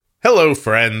Hello,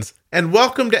 friends, and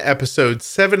welcome to episode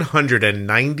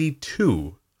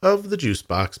 792 of the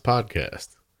Juicebox Podcast.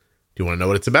 Do you want to know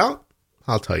what it's about?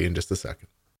 I'll tell you in just a second.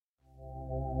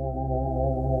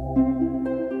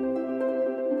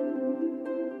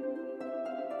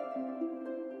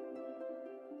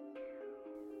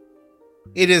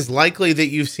 It is likely that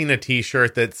you've seen a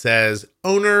t-shirt that says,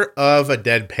 owner of a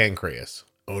dead pancreas,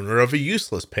 owner of a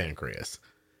useless pancreas.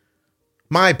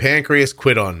 My pancreas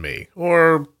quit on me,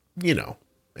 or,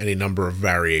 any number of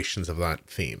variations of that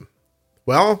theme.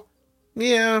 Well,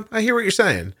 yeah, I hear what you're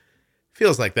saying.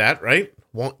 Feels like that, right?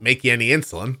 Won't make you any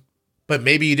insulin. But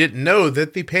maybe you didn't know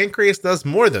that the pancreas does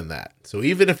more than that. So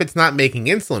even if it's not making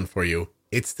insulin for you,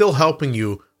 it's still helping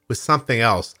you with something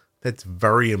else that's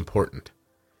very important.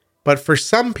 But for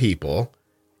some people,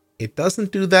 it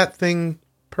doesn't do that thing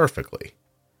perfectly.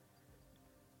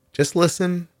 Just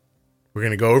listen. We're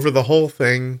going to go over the whole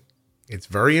thing. It's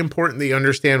very important that you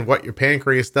understand what your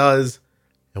pancreas does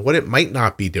and what it might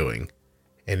not be doing.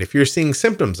 And if you're seeing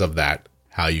symptoms of that,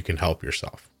 how you can help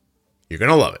yourself. You're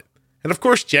going to love it. And of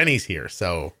course, Jenny's here.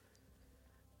 So,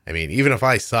 even if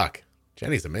I suck,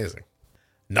 Jenny's amazing.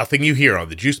 Nothing you hear on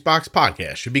the Juicebox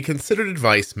Podcast should be considered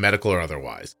advice, medical or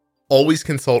otherwise. Always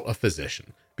consult a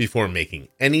physician before making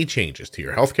any changes to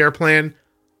your healthcare plan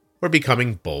or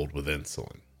becoming bold with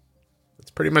insulin. That's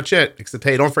pretty much it. Except,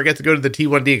 hey, don't forget to go to the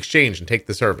T1D Exchange and take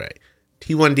the survey.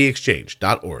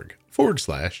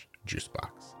 T1dexchange.org/juicebox.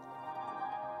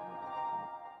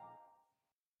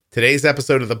 Today's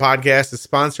episode of the podcast is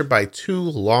sponsored by two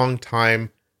longtime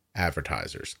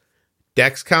advertisers.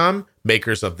 Dexcom,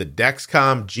 makers of the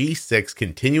Dexcom G6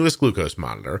 continuous glucose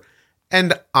monitor,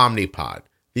 and Omnipod,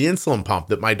 the insulin pump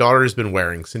that my daughter has been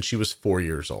wearing since she was 4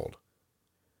 years old.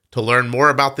 To learn more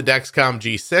about the Dexcom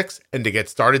G6 and to get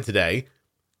started today,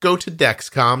 go to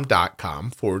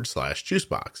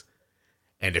dexcom.com/juicebox.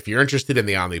 And if you're interested in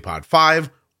the Omnipod 5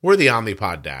 or the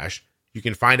Omnipod Dash, you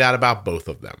can find out about both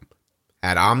of them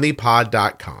at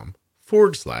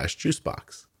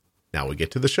omnipod.com/juicebox. Now we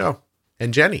get to the show.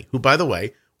 And Jenny, who, by the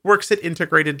way, works at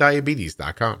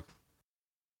integrateddiabetes.com.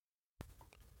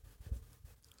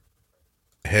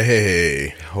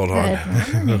 Hey, hold on.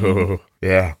 Oh,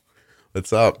 yeah.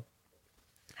 What's up?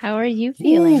 How are you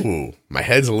feeling? Ooh, my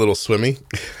head's a little swimmy,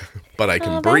 but I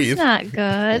can breathe. That's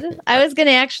not good. I was going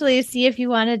to actually see if you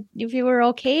were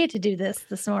okay to do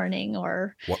this morning,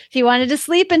 or if you wanted to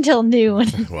sleep until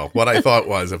noon. Well, what I thought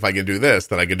was if I could do this,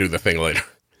 then I could do the thing later.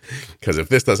 Because if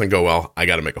this doesn't go well, I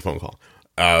got to make a phone call.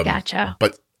 Gotcha.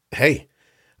 But hey,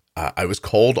 I was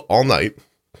cold all night.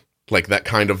 Like that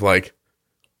kind of like.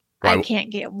 I can't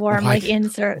get warm like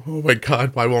insert. Oh my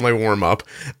God, why won't I warm up?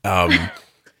 But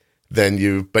I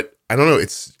don't know.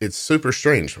 It's super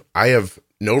strange. I have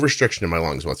no restriction in my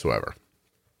lungs whatsoever.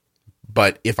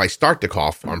 But if I start to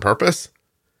cough on purpose,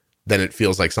 then it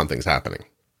feels like something's happening.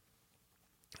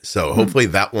 So hopefully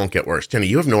that won't get worse. Jenny,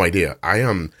 you have no idea.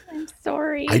 I'm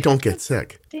sorry. I don't get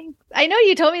sick. I know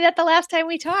you told me that the last time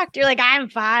we talked. You're like, I'm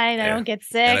fine. I don't get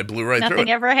sick. And I blew right through it.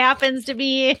 Nothing ever happens to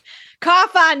me.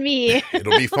 Cough on me.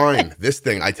 It'll be fine. This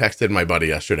thing, I texted my buddy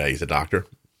yesterday. He's a doctor.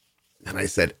 And I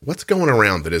said, what's going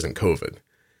around that isn't COVID?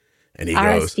 And he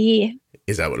RSV. goes,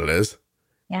 is that what it is?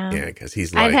 Yeah. Yeah, because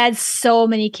he's like. I've had so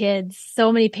many kids,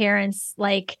 so many parents.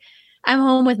 Like, I'm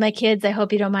home with my kids. I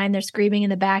hope you don't mind. They're screaming in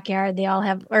the backyard. They all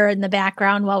have, or in the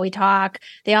background while we talk.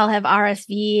 They all have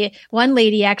RSV. One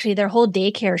lady, actually, their whole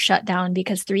daycare shut down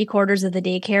because 3/4 of the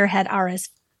daycare had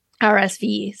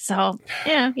RSV. So,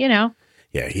 yeah,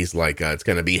 Yeah, he's like, it's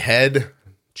going to be head,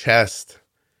 chest,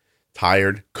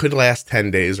 tired, could last 10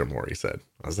 days or more, he said.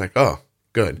 I was like, oh,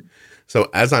 good. So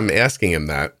as I'm asking him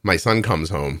that, my son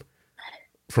comes home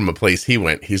from a place he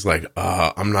went. He's like,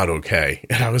 I'm not okay.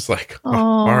 And I was like, oh,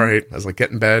 all right. I was like,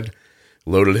 get in bed,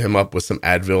 loaded him up with some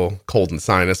Advil, cold and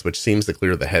sinus, which seems to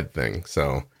clear the head thing.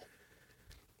 So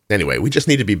anyway, we just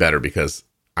need to be better because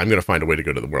I'm going to find a way to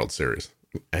go to the World Series.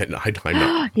 And I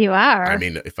know. You are.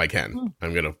 If I can,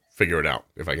 I'm going to figure it out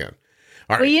if I can.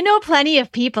 All right. Well, you know plenty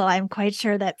of people. I'm quite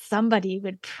sure that somebody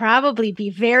would probably be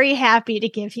very happy to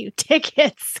give you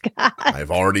tickets, Scott.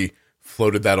 I've already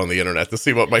floated that on the internet to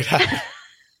see what might happen.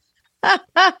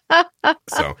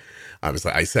 So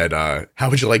I said, how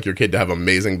would you like your kid to have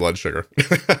amazing blood sugar?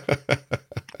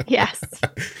 Yes.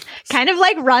 Kind of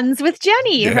like Runs with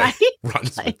Jenny, right?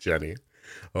 Runs with Jenny.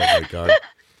 Oh my God.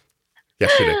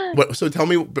 Yesterday. So tell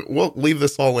me, we'll leave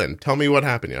this all in. Tell me what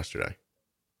happened yesterday.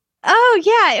 Oh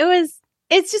yeah,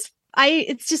 it's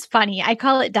just funny. I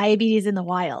call it diabetes in the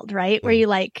wild, right? Where you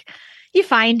you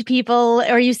find people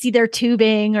or you see their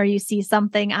tubing or you see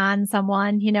something on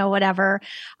someone, whatever.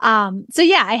 So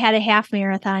yeah, I had a half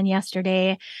marathon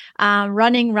yesterday,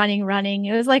 running.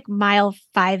 It was like mile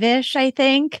 5-ish, I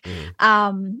think.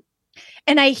 And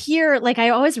I hear, like, I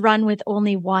always run with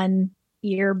only one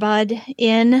earbud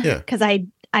in because I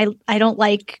don't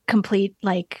like complete,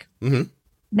 like,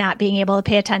 not being able to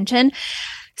pay attention.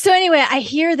 So anyway, I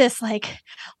hear this like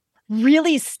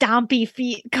really stompy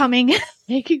feet coming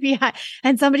behind,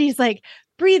 and somebody's like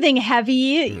breathing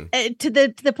heavy to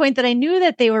the point that I knew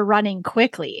that they were running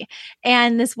quickly.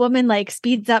 And this woman like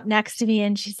speeds up next to me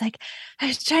and she's like, I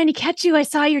was trying to catch you. I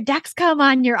saw your Dexcom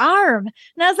on your arm.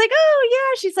 And I was like, oh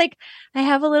yeah. She's like, I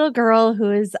have a little girl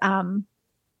who is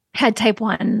had type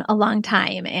 1 a long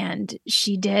time, and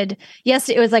she did, yes,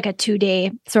 it was like a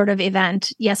 2-day sort of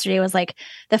event. Yesterday was like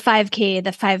the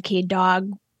 5K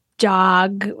dog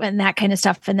jog and that kind of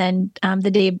stuff. And then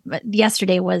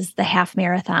yesterday was the half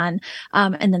marathon.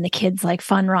 And then the kids like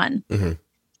fun run.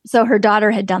 So her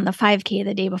daughter had done the 5K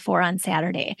the day before on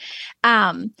Saturday.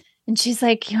 And she's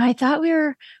like, I thought we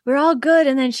were all good.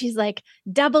 And then she's like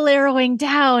double arrowing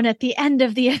down at the end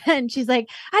of the event. She's like,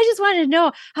 I just wanted to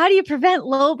know, how do you prevent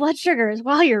low blood sugars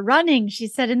while you're running? She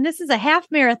said, and this is a half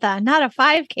marathon, not a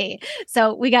 5K.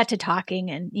 So we got to talking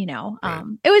and,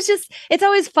 it was just, it's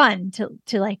always fun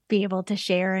to like be able to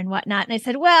share and whatnot. And I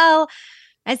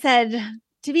said,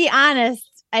 to be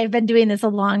honest, I've been doing this a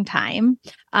long time.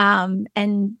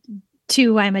 And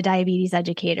 2, I'm a diabetes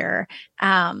educator.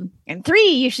 And 3,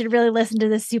 you should really listen to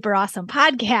this super awesome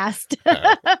podcast.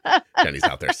 Jenny's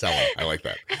out there selling. I like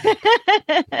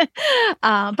that.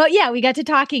 But yeah, we got to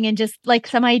talking and just like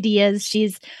some ideas.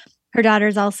 Her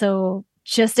daughter's also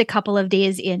just a couple of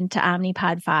days into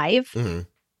Omnipod 5.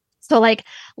 So like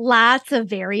lots of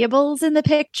variables in the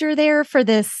picture there for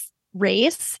this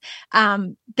race.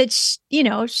 She's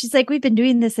like, we've been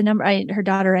doing this her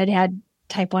daughter had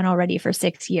type 1 already for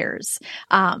 6 years.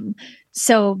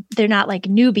 So they're not like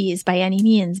newbies by any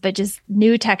means, but just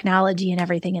new technology and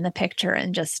everything in the picture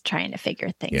and just trying to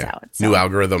figure things out. So, new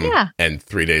algorithm and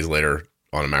 3 days later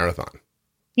on a marathon.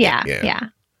 Yeah.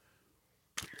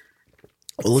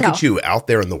 Well, look at you out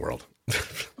there in the world.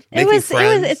 It's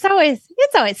always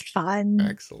fun.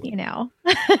 Excellent.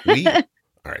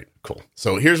 All right, cool.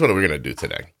 So here's what we're going to do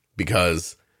today,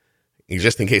 because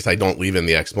just in case I don't leave in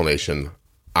the explanation,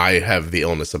 I have the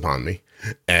illness upon me,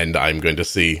 and I'm going to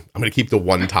keep the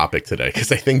one topic today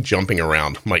because I think jumping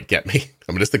around might get me.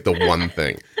 I'm going to stick to one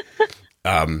thing.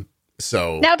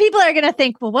 So now people are going to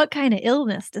think, well, what kind of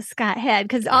illness does Scott had?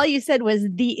 Because all you said was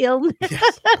the illness.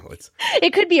 Yes,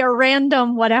 it could be a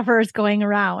random whatever is going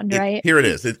around, right? Here it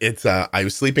is. It's I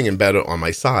was sleeping in bed on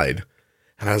my side,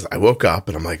 and I woke up,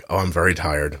 and I'm like, oh, I'm very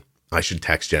tired. I should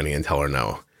text Jenny and tell her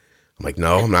no. I'm like,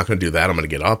 no, I'm not going to do that. I'm going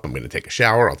to get up. I'm going to take a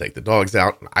shower. I'll take the dogs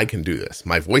out. I can do this.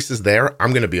 My voice is there. I'm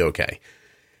going to be okay.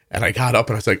 And I got up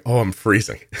and I was like, oh, I'm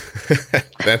freezing.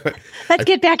 Let's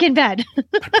get back in bed.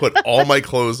 I put all my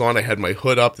clothes on. I had my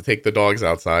hood up to take the dogs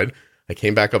outside. I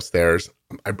came back upstairs.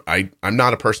 I'm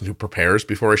not a person who prepares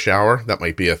before a shower. That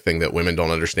might be a thing that women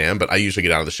don't understand, but I usually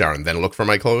get out of the shower and then look for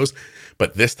my clothes.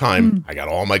 But this time I got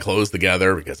all my clothes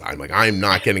together because I'm like, I'm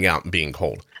not getting out and being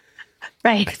cold.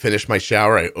 Right. I finished my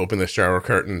shower. I opened the shower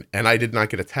curtain and I did not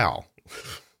get a towel.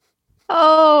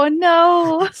 Oh,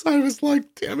 no. So I was like,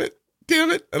 damn it.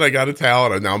 And I got a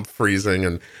towel and now I'm freezing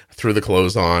and threw the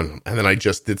clothes on. And then I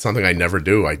just did something I never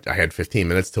do. I had 15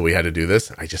 minutes till we had to do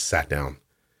this. I just sat down.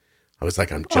 I was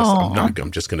like, I'm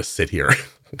just going to sit here.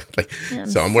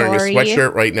 I'm wearing a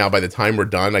sweatshirt right now. By the time we're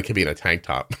done, I could be in a tank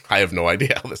top. I have no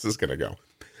idea how this is going to go.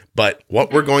 But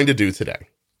what we're going to do today,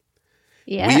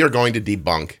 we are going to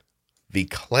debunk the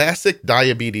classic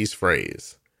diabetes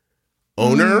phrase,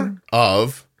 owner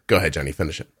of, go ahead, Jenny,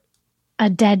 finish it. A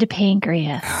dead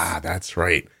pancreas. Ah, that's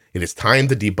right. It is time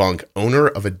to debunk owner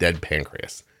of a dead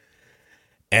pancreas.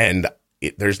 And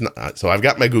so I've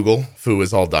got my Google foo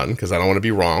is all done because I don't want to be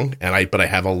wrong. But I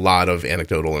have a lot of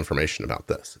anecdotal information about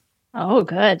this. Oh,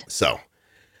 good. So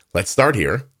let's start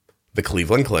here. The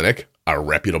Cleveland Clinic, a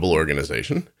reputable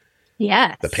organization.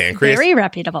 Yes. The pancreas. Very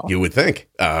reputable. You would think.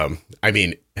 I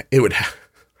mean, I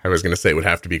was going to say it would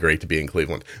have to be great to be in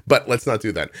Cleveland, but let's not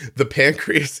do that. The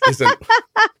pancreas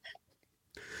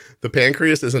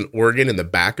is an organ in the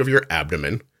back of your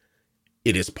abdomen.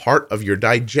 It is part of your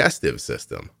digestive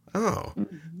system. Oh.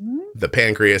 Mm-hmm. The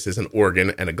pancreas is an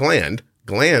organ and a gland.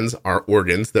 Glands are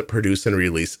organs that produce and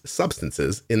release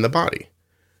substances in the body.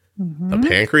 Mm-hmm. The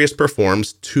pancreas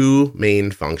performs 2 main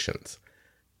functions.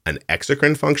 An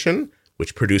exocrine function,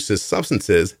 which produces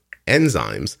substances,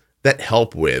 enzymes, that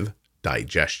help with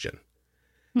digestion.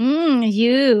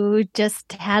 You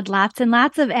just had lots and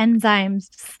lots of enzymes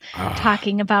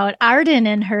talking about Arden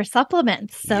and her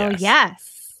supplements. So,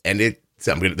 yes. And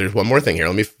there's one more thing here.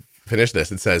 Let me finish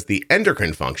this. It says the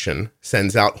endocrine function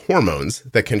sends out hormones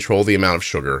that control the amount of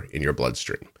sugar in your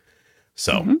bloodstream.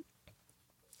 So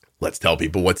let's tell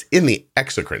people what's in the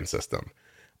exocrine system.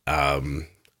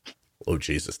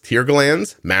 Tear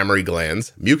glands, mammary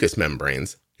glands, mucous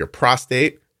membranes, your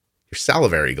prostate, your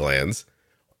salivary glands.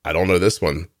 I don't know this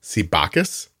one.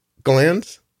 Sebaceous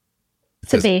glands.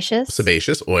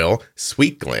 Sebaceous oil,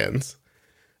 sweet glands.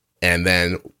 And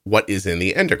then what is in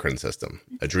the endocrine system?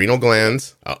 Adrenal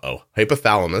glands,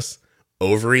 hypothalamus,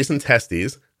 ovaries and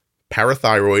testes,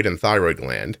 parathyroid and thyroid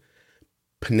gland,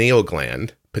 pineal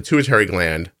gland, pituitary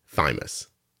gland, thymus.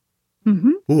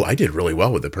 Ooh, I did really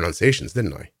well with the pronunciations,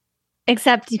 didn't I?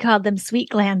 Except you called them sweet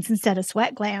glands instead of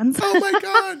sweat glands. Oh my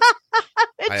God.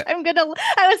 I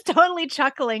was totally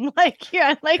chuckling.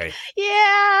 Yeah,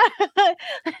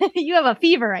 you have a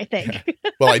fever, I think.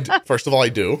 Well, first of all, I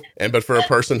do. But for a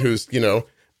person who's,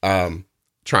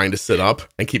 trying to sit up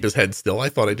and keep his head still, I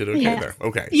thought I did okay there.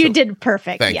 Okay. You did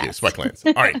perfect. Thank you. Sweat glands.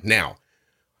 All right. Now,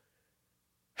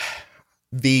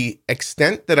 the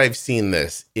extent that I've seen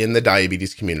this in the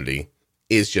diabetes community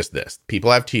is just this. People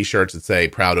have t-shirts that say,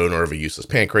 proud owner of a useless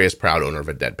pancreas, proud owner of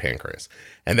a dead pancreas.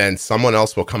 And then someone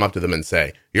else will come up to them and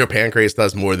say, your pancreas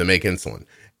does more than make insulin.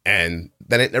 And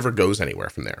then it never goes anywhere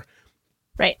from there.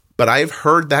 Right. But I've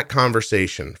heard that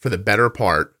conversation for the better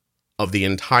part of the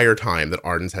entire time that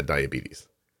Arden's had diabetes.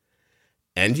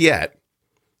 And yet,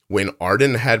 when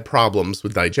Arden had problems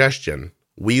with digestion,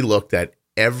 we looked at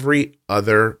every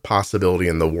other possibility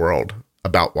in the world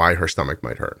about why her stomach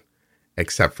might hurt,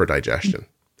 except for digestion.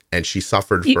 And she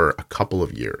suffered for a couple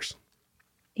of years.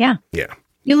 Yeah. Yeah.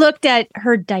 You looked at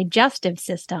her digestive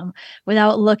system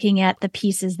without looking at the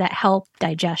pieces that help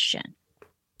digestion.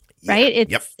 Right?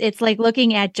 It's like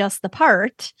looking at just the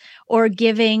part or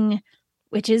giving,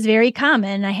 which is very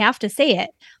common. I have to say it.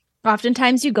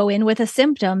 Oftentimes you go in with a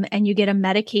symptom and you get a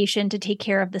medication to take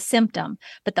care of the symptom,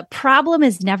 but the problem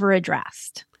is never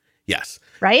addressed. Yes.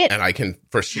 Right? And I can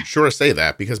for sure say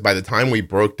that because by the time we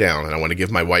broke down, and I want to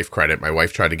give my wife credit, my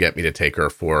wife tried to get me to take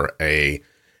her for a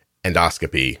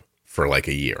endoscopy for like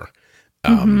a year.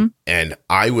 And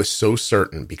I was so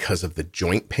certain because of the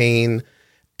joint pain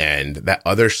and that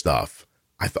other stuff,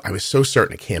 I was so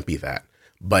certain it can't be that.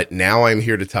 But now I'm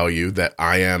here to tell you that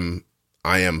I am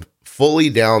fully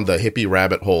down the hippie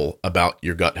rabbit hole about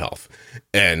your gut health.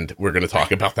 And we're going to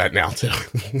talk about that now too.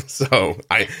 So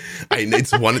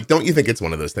it's one, don't you think it's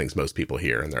one of those things most people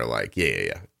hear and they're like,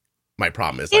 yeah. My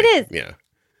problem is it is. Yeah.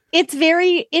 It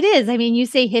is. I mean, you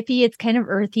say hippie, it's kind of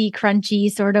earthy,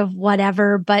 crunchy, sort of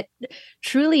whatever. But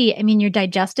truly, I mean, your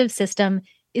digestive system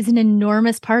is an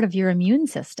enormous part of your immune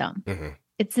system.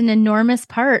 It's an enormous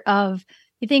part of,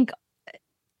 you think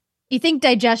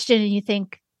digestion and you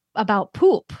think about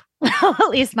poop. At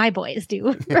least my boys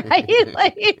do, right?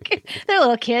 Like they're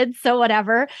little kids, so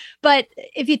whatever. But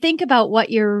if you think about what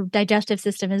your digestive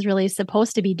system is really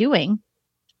supposed to be doing,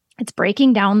 it's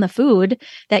breaking down the food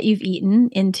that you've eaten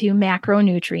into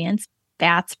macronutrients,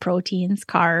 fats, proteins,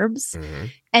 carbs.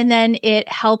 And then it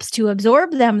helps to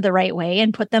absorb them the right way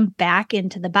and put them back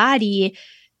into the body,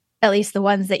 at least the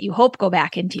ones that you hope go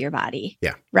back into your body.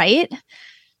 Yeah. Right?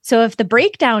 So if the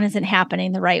breakdown isn't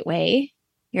happening the right way,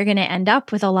 you're going to end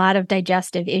up with a lot of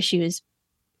digestive issues,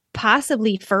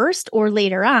 possibly first or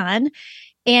later on.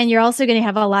 And you're also going to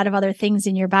have a lot of other things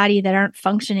in your body that aren't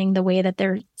functioning the way that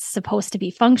they're supposed to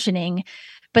be functioning.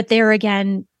 But there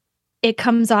again, it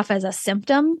comes off as a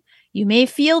symptom. You may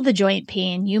feel the joint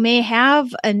pain. You may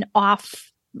have an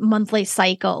off monthly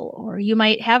cycle, or you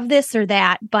might have this or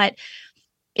that, but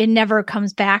it never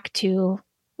comes back to,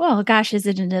 well, gosh, is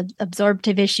it an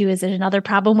absorptive issue? Is it another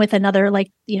problem with another,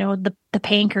 like, the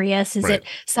pancreas? Is it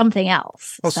something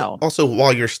else? Also,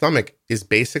 while your stomach is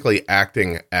basically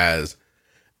acting as,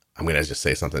 I'm going to just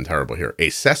say something terrible here,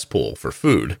 a cesspool for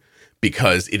food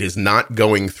because it is not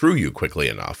going through you quickly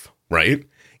enough, right?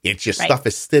 It's just stuff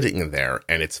is sitting there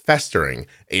and it's festering.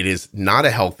 It is not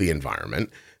a healthy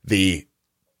environment. The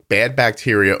bad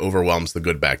bacteria overwhelms the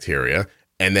good bacteria,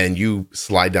 and then you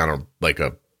slide down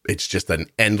it's just an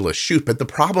endless chute. But the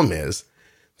problem is,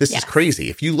 this is crazy.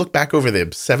 If you look back over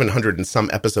the 700 and some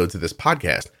episodes of this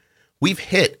podcast, we've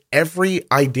hit every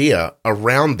idea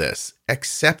around this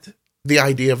except the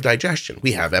idea of digestion.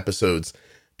 We have episodes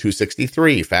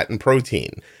 263, fat and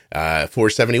protein,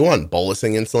 471,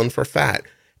 bolusing insulin for fat.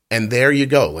 And there you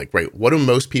go. Like, right, what do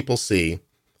most people see?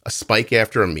 A spike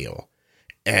after a meal.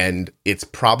 And it's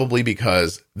probably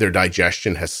because their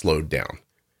digestion has slowed down.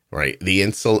 right? The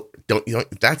insulin,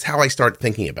 that's how I start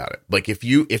thinking about it. Like if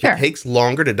it Sure. takes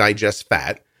longer to digest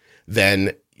fat,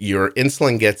 then your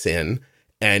insulin gets in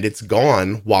and it's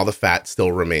gone while the fat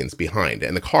still remains behind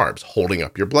and the carbs holding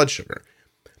up your blood sugar.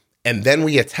 And then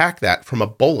we attack that from a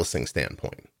bolusing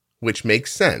standpoint, which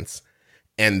makes sense.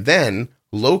 And then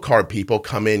low carb people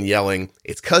come in yelling,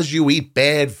 it's because you eat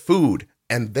bad food.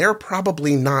 And they're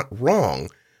probably not wrong,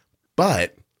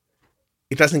 but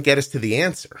it doesn't get us to the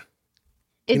answer.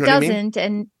 It know what I mean?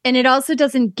 doesn't. And it also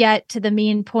doesn't get to the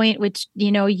main point, which,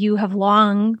 you have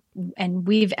long, and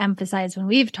we've emphasized when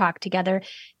we've talked together,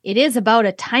 it is about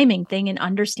a timing thing and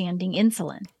understanding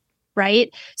insulin,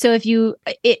 right? So if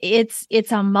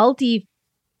it's a multi-piece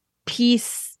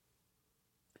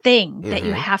thing that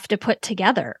you have to put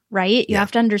together, right? You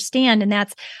have to understand. And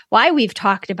that's why we've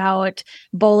talked about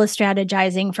bolus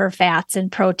strategizing for fats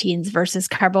and proteins versus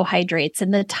carbohydrates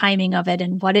and the timing of it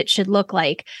and what it should look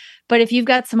like. But if you've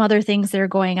got some other things that are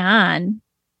going on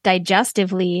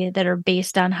digestively that are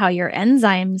based on how your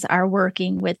enzymes are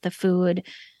working with the food,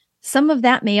 some of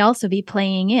that may also be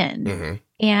playing in.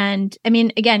 And I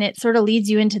mean, again, it sort of leads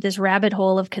you into this rabbit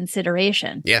hole of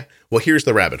consideration. Yeah. Well, here's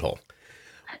the rabbit hole.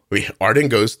 Arden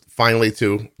goes finally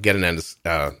to get an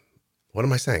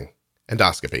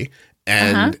endoscopy.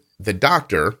 And the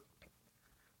doctor,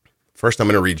 first I'm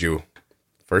going to read you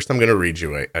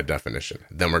a definition.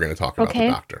 Then we're going to talk about the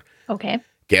doctor. Okay.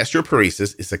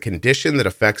 Gastroparesis is a condition that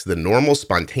affects the normal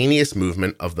spontaneous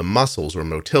movement of the muscles or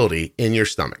motility in your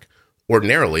stomach.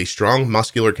 Ordinarily, strong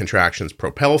muscular contractions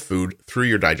propel food through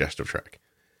your digestive tract.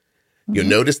 You'll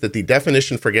notice that the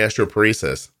definition for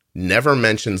gastroparesis never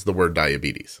mentions the word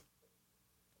diabetes.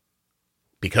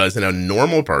 Because in a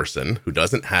normal person who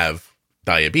doesn't have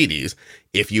diabetes,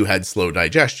 if you had slow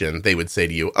digestion, they would say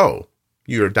to you, oh,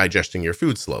 you're digesting your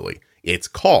food slowly. It's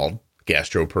called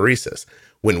gastroparesis.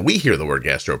 When we hear the word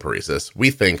gastroparesis,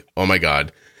 we think, oh my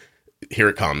God, here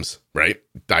it comes, right?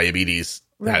 Diabetes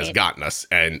has gotten us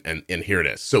and here it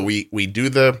is. So we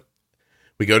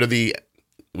go to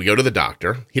the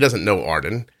doctor. He doesn't know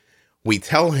Arden. We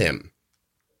tell him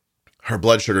her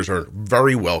blood sugars are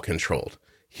very well controlled.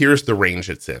 Here's the range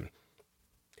it's in.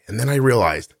 And then I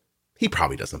realized he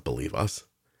probably doesn't believe us.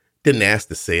 Didn't ask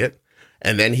to see it.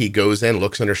 And then he goes in,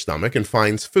 looks in her stomach, and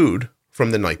finds food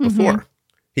from the night before.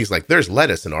 He's like, there's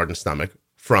lettuce in Arden's stomach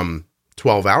from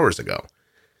 12 hours ago.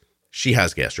 She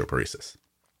has gastroparesis.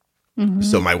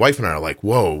 So my wife and I are like,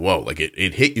 whoa, like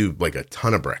it hit you like a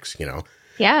ton of bricks,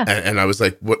 Yeah. And I was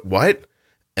like, what?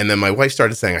 And then my wife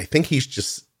started saying, I think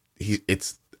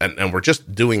and we're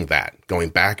just doing that, going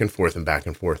back and forth and back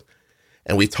and forth.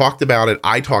 And we talked about it.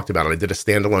 I talked about it. I did a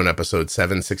standalone episode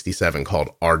 767 called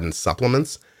Arden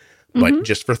Supplements. But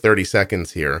just for 30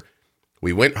 seconds here,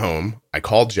 we went home. I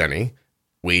called Jenny.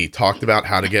 We talked about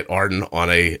how to get Arden on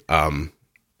a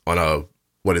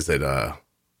what is it? A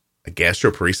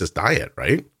gastroparesis diet,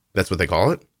 right? That's what they call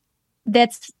it?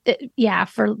 That's,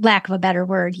 for lack of a better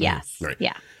word, yes. Right.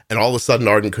 Yeah. And all of a sudden,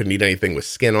 Arden couldn't eat anything with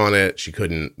skin on it. She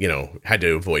couldn't, had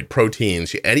to avoid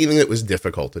proteins, anything that was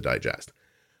difficult to digest.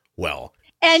 Well.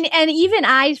 And even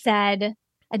I said,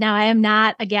 now I am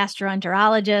not a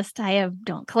gastroenterologist.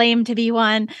 don't claim to be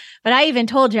one, but I even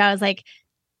told you, I was like,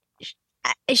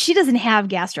 she doesn't have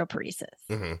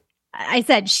gastroparesis. I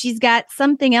said, she's got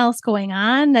something else going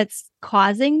on that's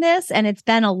causing this. And it's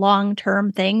been a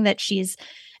long-term thing that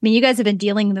you guys have been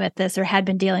dealing with this or had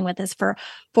been dealing with this for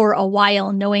a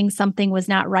while, knowing something was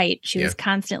not right. She was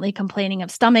constantly complaining of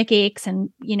stomach aches and,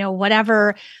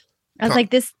 whatever. I was like,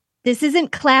 this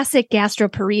isn't classic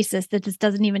gastroparesis. That just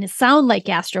doesn't even sound like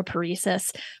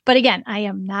gastroparesis. But again, I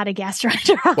am not a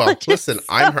gastroenterologist. Well, listen,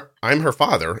 I'm her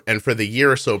father. And for the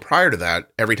year or so prior to that,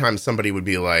 every time somebody would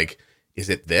be like, is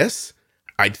it this?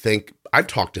 I'd think, I've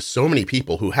talked to so many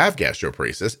people who have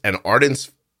gastroparesis, and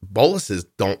Arden's boluses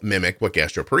don't mimic what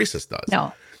gastroparesis does.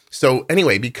 No. So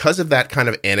anyway, because of that kind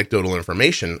of anecdotal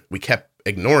information, we kept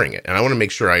ignoring it. And I want to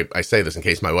make sure I say this in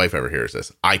case my wife ever hears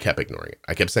this. I kept ignoring it.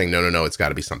 I kept saying, no, it's got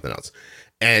to be something else.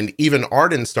 And even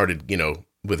Arden started,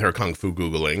 with her Kung Fu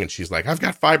Googling, and she's like, I've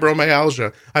got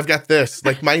fibromyalgia. I've got this,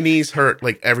 like my knees hurt,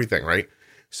 like everything, right?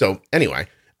 So anyway,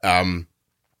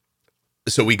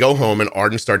 so we go home and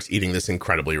Arden starts eating this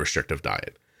incredibly restrictive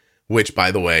diet, which, by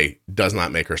the way, does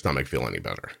not make her stomach feel any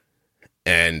better.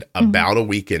 And about a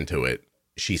week into it,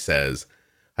 she says,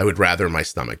 I would rather my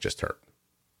stomach just hurt.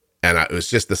 And it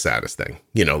was just the saddest thing.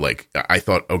 I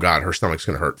thought, oh God, her stomach's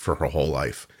going to hurt for her whole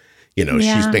life.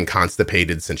 She's been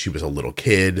constipated since she was a little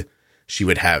kid. She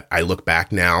would have, I look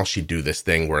back now, she'd do this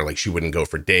thing where like she wouldn't go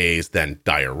for days, then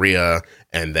diarrhea,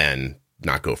 and then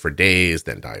not go for days,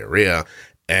 then diarrhea.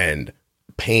 And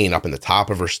pain up in the top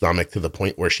of her stomach to the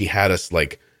point where she had us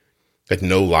like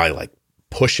no lie, like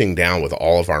pushing down with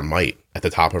all of our might at the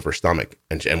top of her stomach.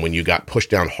 And when you got pushed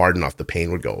down hard enough, the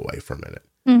pain would go away for a minute.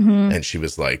 Mm-hmm. And she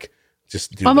was like,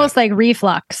 just do almost that. like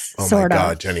reflux. Oh sort my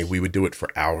God, of. Jenny, we would do it for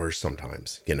hours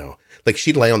sometimes, you know, like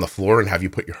she'd lay on the floor and have you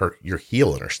put your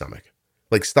heel in her stomach,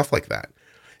 like stuff like that.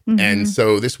 Mm-hmm. And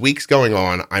so this week's going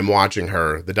on, I'm watching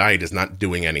her, the diet is not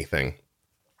doing anything.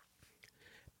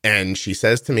 And she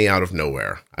says to me out of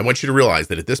nowhere, I want you to realize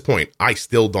that at this point, I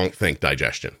still don't think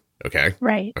digestion. Okay.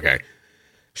 Right. Okay.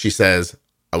 She says,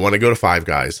 I want to go to Five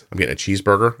Guys. I'm getting a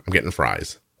cheeseburger. I'm getting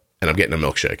fries and I'm getting a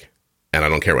milkshake and I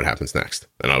don't care what happens next.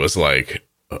 And I was like,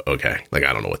 okay, like,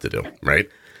 I don't know what to do. Right.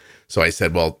 So I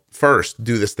said, well, first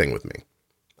do this thing with me.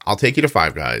 I'll take you to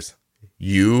Five Guys.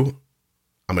 I'm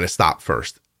going to stop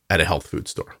first at a health food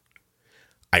store.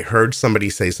 I heard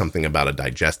somebody say something about a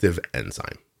digestive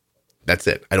enzyme. That's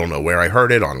it. I don't know where I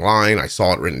heard it, online. I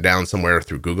saw it written down somewhere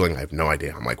through Googling. I have no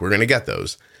idea. I'm like, we're going to get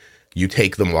those. You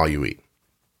take them while you eat.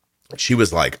 She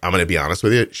was like, I'm going to be honest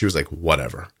with you. She was like,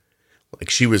 whatever.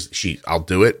 Like I'll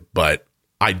do it, but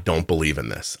I don't believe in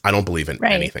this. I don't believe in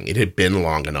anything. It had been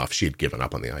long enough. She had given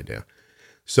up on the idea.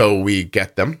 So we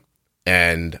get them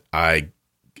and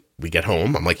we get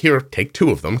home. I'm like, here, take 2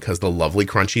 of them. Cause the lovely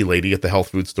crunchy lady at the health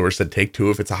food store said, take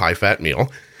 2 if it's a high fat meal.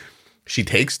 She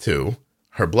takes 2.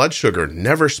 Her blood sugar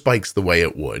never spikes the way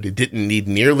it would. It didn't need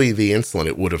nearly the insulin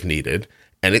it would have needed.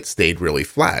 And it stayed really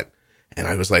flat. And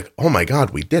I was like, oh my God,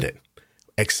 we did it.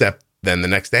 Except then the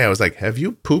next day I was like, have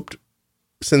you pooped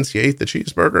since you ate the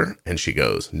cheeseburger? And she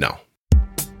goes, no.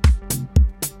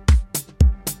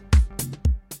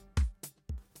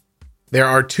 There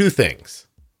are 2 things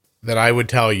that I would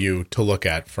tell you to look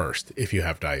at first if you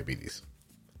have diabetes.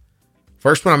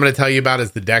 First one I'm going to tell you about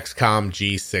is the Dexcom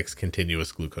G6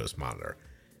 continuous glucose monitor.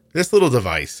 This little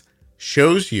device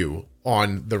shows you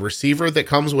on the receiver that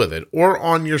comes with it or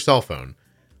on your cell phone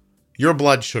your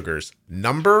blood sugars,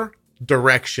 number,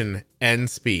 direction, and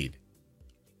speed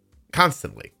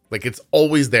constantly. Like it's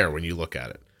always there when you look at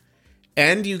it.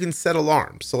 And you can set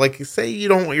alarms. So like say you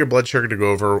don't want your blood sugar to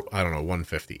go over,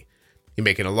 150. You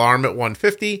make an alarm at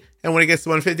 150, and when it gets to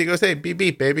 150, it goes, hey, beep,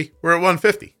 beep, baby, we're at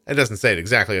 150. It doesn't say it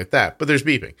exactly like that, but there's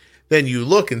beeping. Then you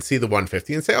look and see the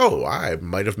 150 and say, oh, I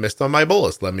might have missed on my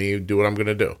bolus. Let me do what I'm going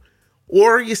to do.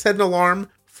 Or you set an alarm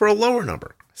for a lower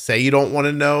number. Say you don't want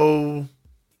to know,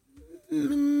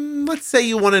 let's say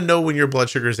you want to know when your blood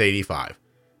sugar is 85.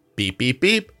 Beep, beep,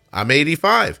 beep, I'm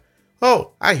 85.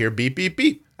 Oh, I hear beep, beep,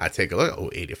 beep. I take a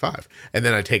look, 85. And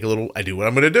then I do what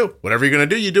I'm going to do. Whatever you're going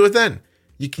to do, you do it then.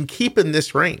 You can keep in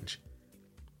this range.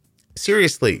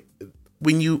 Seriously,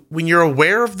 when you're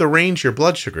aware of the range your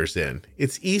blood sugar's in,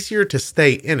 it's easier to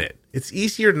stay in it. It's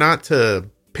easier not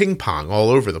to ping pong all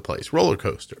over the place, roller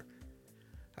coaster.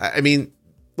 I mean,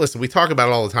 listen, we talk about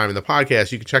it all the time in the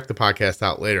podcast. You can check the podcast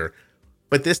out later.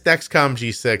 But this Dexcom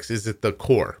G6 is at the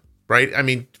core, right? I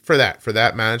mean, for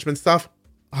that management stuff,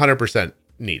 100%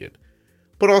 needed.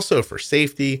 But also for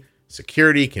safety,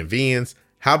 security, convenience.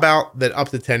 How about that up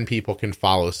to 10 people can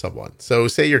follow someone? So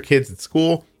say your kid's at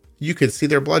school, you could see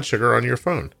their blood sugar on your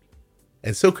phone.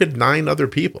 And so could 9 other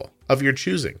people of your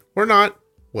choosing, or not,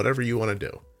 whatever you want to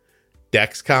do.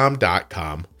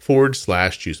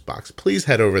 Dexcom.com/juicebox. Please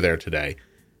head over there today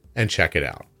and check it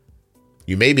out.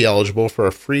 You may be eligible for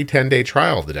a free 10-day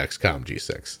trial of the Dexcom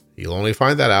G6. You'll only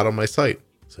find that out on my site,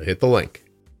 so hit the link.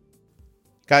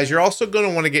 Guys, you're also going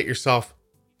to want to get yourself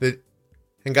the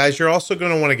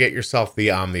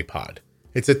Omnipod.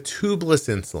 It's a tubeless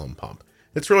insulin pump.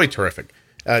 It's really terrific.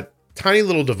 A tiny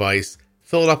little device,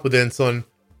 fill it up with insulin,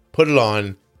 put it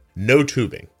on, no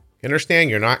tubing. Understand,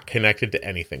 you're not connected to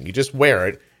anything. You just wear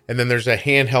it, and then there's a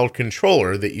handheld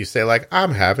controller that you say, like,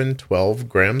 I'm having 12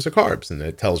 grams of carbs. And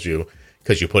it tells you,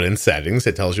 because you put in settings,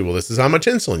 it tells you, well, this is how much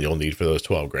insulin you'll need for those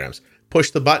 12 grams.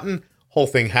 Push the button, whole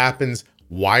thing happens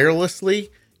wirelessly.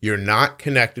 You're not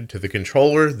connected to the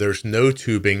controller. There's no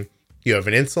tubing. You have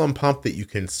an insulin pump that you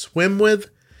can swim with,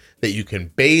 that you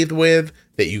can bathe with,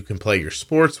 that you can play your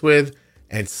sports with,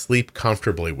 and sleep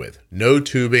comfortably with. No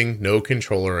tubing, no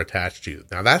controller attached to you.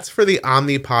 Now that's for the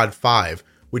Omnipod 5,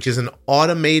 which is an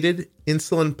automated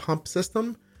insulin pump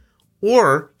system,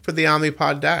 or for the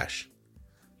Omnipod Dash.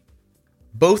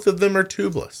 Both of them are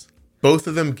tubeless. Both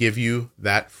of them give you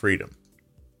that freedom.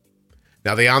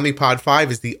 Now, the Omnipod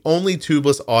 5 is the only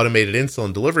tubeless automated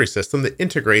insulin delivery system that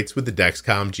integrates with the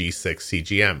Dexcom G6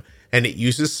 CGM, and it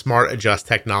uses Smart Adjust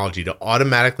technology to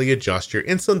automatically adjust your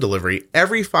insulin delivery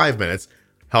every 5 minutes,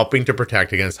 helping to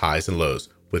protect against highs and lows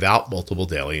without multiple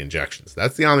daily injections.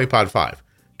 That's the Omnipod 5,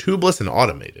 tubeless and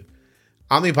automated.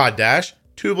 Omnipod Dash,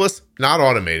 Tubeless, not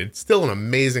automated, still an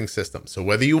amazing system. So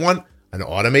whether you want an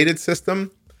automated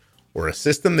system or a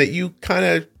system that you kind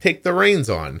of take the reins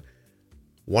on,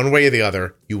 one way or the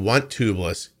other, you want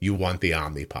tubeless, you want the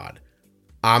Omnipod.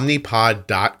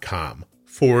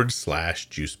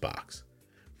 Omnipod.com/juicebox.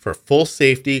 For full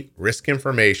safety, risk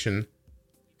information,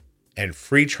 and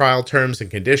free trial terms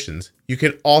and conditions, you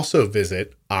can also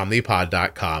visit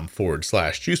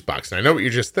omnipod.com/juicebox. And I know what you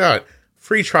just thought.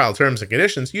 Free trial terms and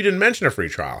conditions. You didn't mention a free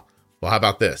trial. Well, how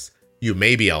about this? You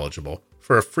may be eligible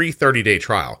for a free 30-day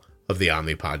trial of the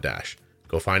Omnipod Dash.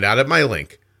 Go find out at my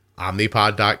link,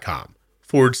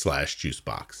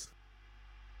 omnipod.com/juicebox.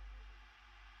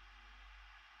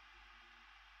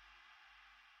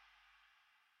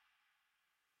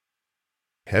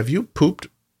 Have you pooped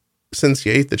since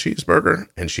you ate the cheeseburger?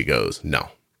 And she goes,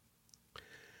 no.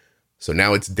 So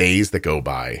now it's days that go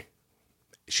by.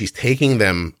 She's taking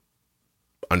them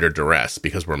under duress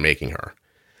because we're making her.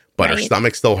 But her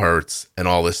stomach still hurts and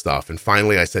all this stuff. And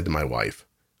finally, I said to my wife,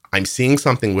 I'm seeing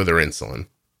something with her insulin.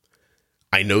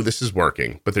 I know this is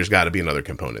working, but there's got to be another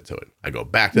component to it. I go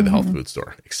back to the health food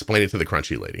store, explain it to the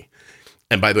crunchy lady.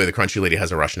 And by the way, the crunchy lady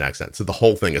has a Russian accent. So the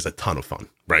whole thing is a ton of fun,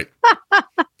 right?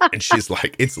 And she's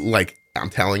like, it's like, I'm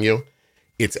telling you,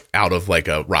 it's out of like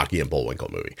a Rocky and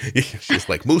Bullwinkle movie. She's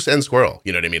like moose and squirrel.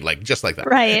 You know what I mean? Like just like that.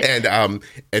 Right.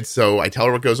 And so I tell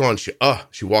her what goes on.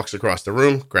 She walks across the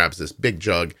room, grabs this big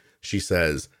jug. She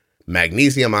says,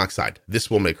 magnesium oxide. This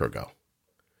will make her go.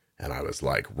 And I was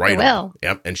like, right on.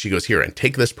 Yep. And she goes, here, and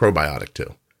take this probiotic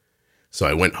too. So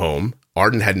I went home.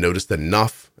 Arden had noticed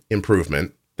enough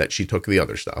improvement that she took the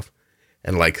other stuff.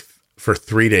 And like for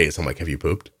 3 days, I'm like, have you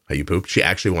pooped? Have you pooped? She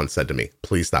actually once said to me,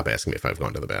 please stop asking me if I've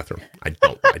gone to the bathroom. I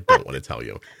don't want to tell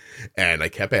you. And I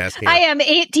kept asking her. I am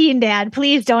 18, Dad.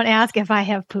 Please don't ask if I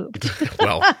have pooped.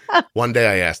 Well, one day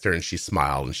I asked her and she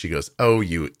smiled and she goes, oh,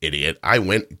 you idiot. I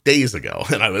went days ago.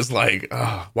 And I was like,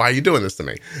 oh, why are you doing this to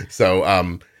me?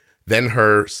 So then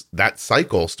that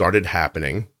cycle started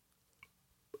happening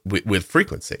with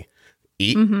frequency.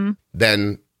 Eat,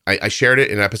 then I shared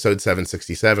it in episode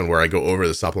 767 where I go over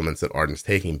the supplements that Arden's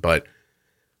taking, but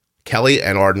Kelly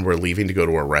and Arden were leaving to go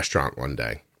to a restaurant one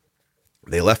day.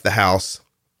 They left the house.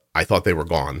 I thought they were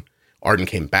gone. Arden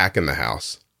came back in the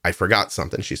house. I forgot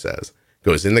something, she says.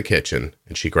 Goes in the kitchen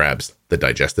and she grabs the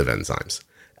digestive enzymes.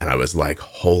 And I was like,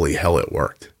 holy hell, it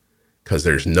worked. Because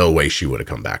there's no way she would have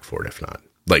come back for it if not.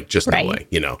 Like, just no way,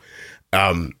 you know.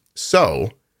 So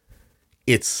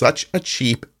it's such a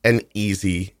cheap and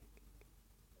easy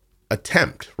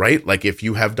attempt, right? Like if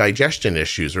you have digestion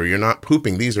issues or you're not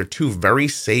pooping, these are two very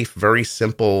safe, very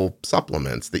simple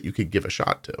supplements that you could give a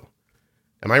shot to.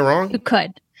 Am I wrong? You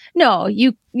could. No,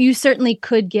 you certainly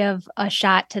could give a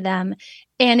shot to them.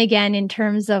 And again, in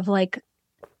terms of like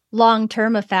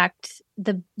long-term effect,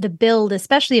 the build,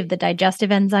 especially of the digestive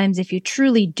enzymes, if you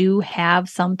truly do have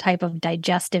some type of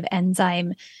digestive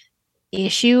enzyme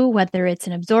issue, whether it's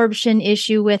an absorption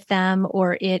issue with them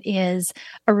or it is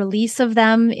a release of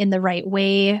them in the right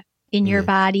way in your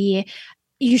body,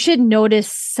 you should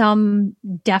notice some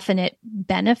definite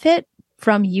benefit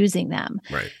from using them.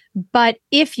 Right. But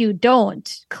if you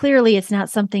don't, clearly it's not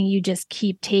something you just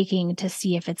keep taking to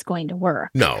see if it's going to work.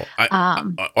 No.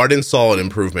 Arden saw an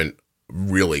improvement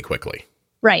really quickly.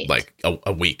 Right. Like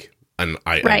a week. And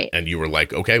and you were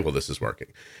like, okay, well, this is working.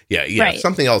 Yeah. Right.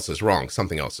 Something else is wrong.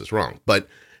 Something else is wrong. But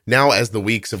now as the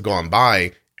weeks have gone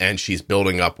by and she's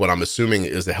building up what I'm assuming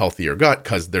is a healthier gut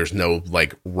because there's no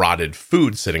like rotted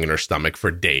food sitting in her stomach for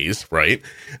days, right?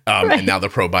 And now the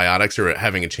probiotics are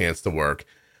having a chance to work.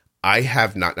 I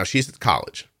have not. Now she's at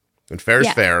college. And fair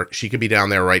is fair. She could be down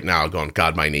there right now going,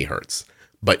 God, my knee hurts.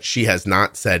 But she has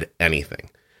not said anything.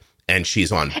 And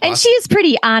she's on. And she's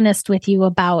pretty honest with you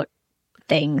about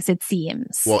things, it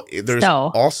seems. Well, there's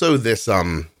also this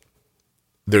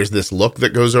there's this look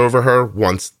that goes over her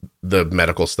once the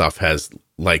medical stuff has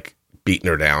like beaten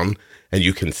her down, and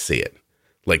you can see it.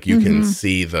 Like you can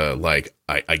see the like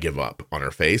I give up on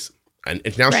her face. And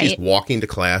now she's walking to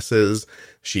classes.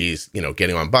 She's,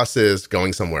 getting on buses,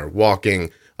 going somewhere, walking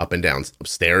up and down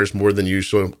stairs more than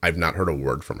usual. I've not heard a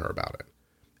word from her about it.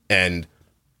 And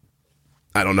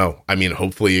I don't know. I mean,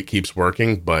 hopefully it keeps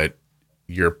working, but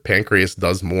your pancreas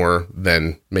does more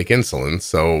than make insulin.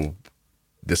 So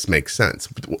this makes sense.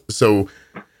 So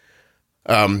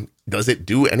does it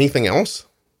do anything else?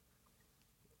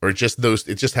 Or just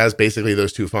it just has basically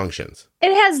those two functions?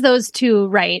 It has those two,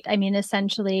 right? I mean,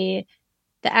 essentially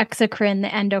the exocrine,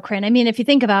 the endocrine. I mean, if you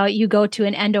think about it, you go to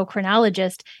an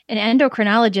endocrinologist, and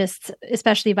endocrinologists,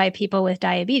 especially by people with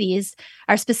diabetes,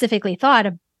 are specifically thought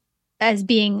as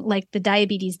being like the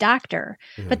diabetes doctor,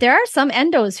 Mhm. but there are some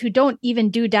endos who don't even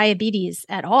do diabetes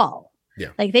at all. Yeah.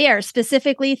 Like they are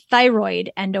specifically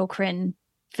thyroid endocrine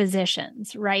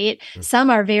physicians, right? Mhm. Some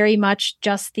are very much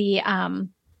just the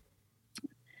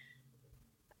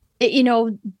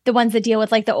the ones that deal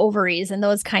with like the ovaries and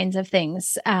those kinds of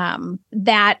things,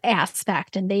 that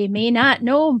aspect. And they may not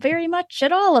know very much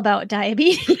at all about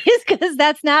diabetes because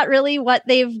that's not really what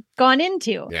they've gone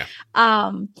into. Yeah.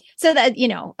 So that,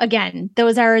 again,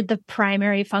 those are the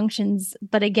primary functions.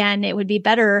 But again, it would be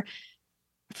better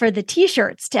for the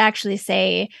t-shirts to actually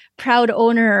say proud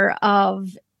owner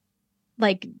of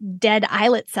like dead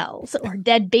islet cells or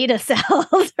dead beta cells,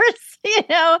 or,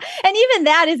 and even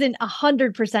that isn't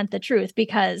 100% the truth,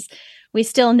 because we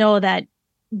still know that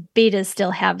betas still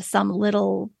have some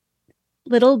little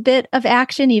bit of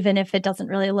action, even if it doesn't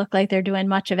really look like they're doing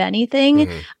much of anything.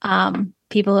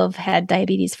 People who have had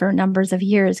diabetes for numbers of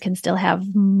years can still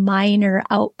have minor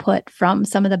output from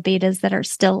some of the betas that are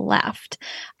still left.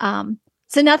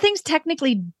 So nothing's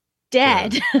technically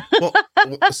dead. Yeah.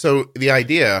 Well, so the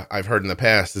idea I've heard in the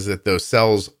past is that those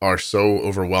cells are so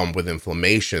overwhelmed with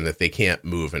inflammation that they can't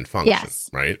move and function. Yes.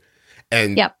 Right.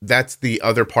 And that's the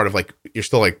other part of like, you're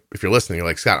still like, if you're listening, you're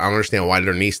like, Scott, I don't understand, why did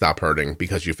her knee stop hurting?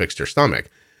 Because you fixed your stomach.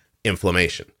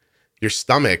 Inflammation. Your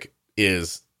stomach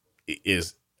is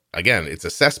again, it's a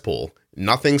cesspool.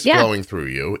 Nothing's flowing through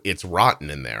you. It's rotten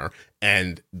in there.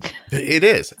 And it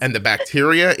is. And the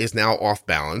bacteria is now off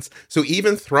balance. So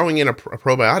even throwing in a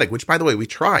probiotic, which, by the way, we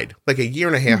tried like a year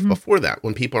and a half before that,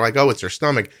 when people are like, oh, it's her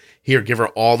stomach. Here, give her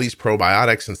all these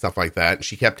probiotics and stuff like that. And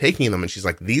she kept taking them. And she's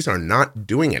like, these are not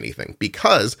doing anything,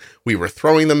 because we were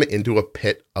throwing them into a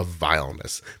pit of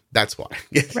vileness. That's why.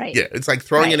 Right. Yeah. It's like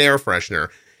throwing an air freshener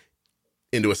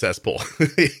into a cesspool.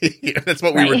 That's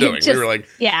what we were doing. We were like,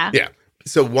 yeah.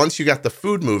 So once you got the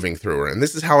food moving through her, and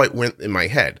this is how it went in my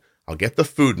head, I'll get the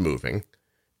food moving,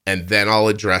 and then I'll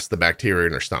address the bacteria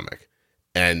in her stomach.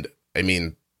 And I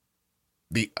mean,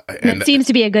 it seems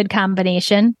to be a good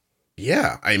combination.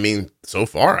 Yeah. I mean, so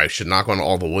far I should knock on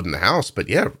all the wood in the house, but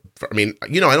yeah, I mean, I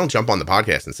don't jump on the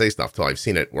podcast and say stuff till I've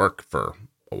seen it work for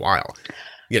a while,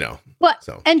 Well,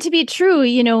 so. And to be true,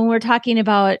 when we're talking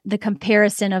about the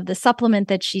comparison of the supplement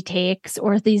that she takes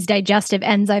or these digestive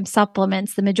enzyme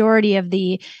supplements, the majority of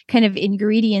the kind of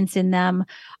ingredients in them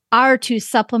are to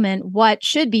supplement what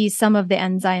should be some of the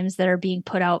enzymes that are being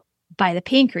put out by the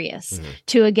pancreas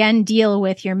to, again, deal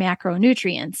with your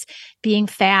macronutrients, being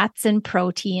fats and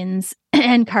proteins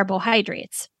and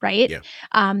carbohydrates, right?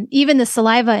 Yeah. Even the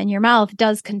saliva in your mouth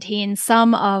does contain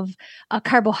some of a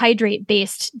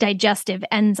carbohydrate-based digestive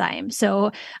enzyme.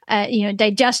 So,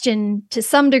 digestion to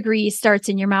some degree starts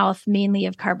in your mouth, mainly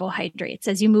of carbohydrates.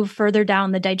 As you move further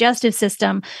down the digestive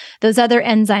system, those other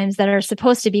enzymes that are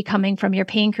supposed to be coming from your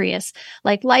pancreas,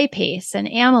 like lipase and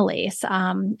amylase,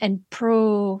 and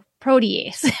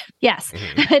protease. Yes,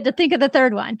 I had to think of the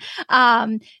third one.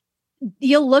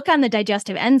 You'll look on the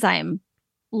digestive enzyme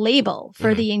label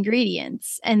for the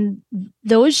ingredients, and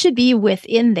those should be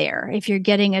within there if you're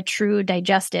getting a true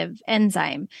digestive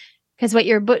enzyme, because what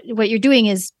you're doing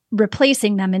is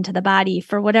replacing them into the body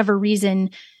for whatever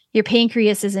reason. Your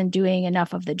pancreas isn't doing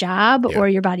enough of the job, or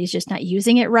your body's just not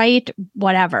using it right,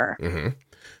 whatever.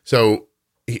 So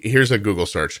here's a Google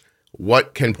search.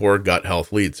 What can poor gut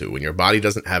health lead to? When your body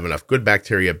doesn't have enough good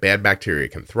bacteria, bad bacteria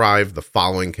can thrive. The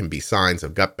following can be signs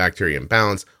of gut bacteria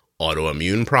imbalance: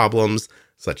 autoimmune problems,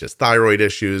 such as thyroid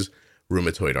issues,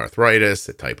 rheumatoid arthritis,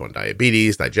 type 1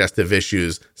 diabetes, digestive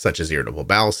issues, such as irritable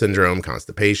bowel syndrome,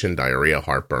 constipation, diarrhea,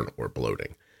 heartburn, or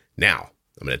bloating. Now,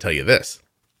 I'm going to tell you this.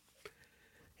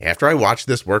 After I watched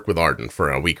this work with Arden for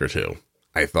a week or two,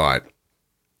 I thought,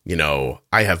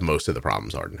 I have most of the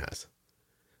problems Arden has.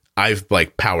 I've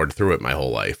powered through it my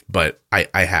whole life, but I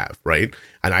have, right?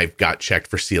 And I've got checked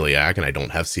for celiac, and I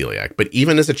don't have celiac. But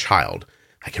even as a child,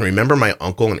 I can remember my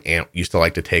uncle and aunt used to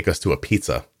like to take us to a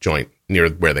pizza joint near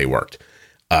where they worked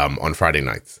on Friday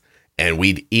nights. And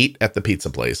we'd eat at the pizza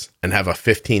place and have a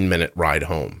 15-minute ride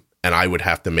home. And I would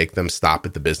have to make them stop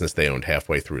at the business they owned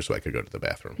halfway through so I could go to the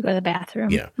bathroom. Go to the bathroom.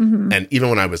 Yeah. And even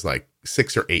when I was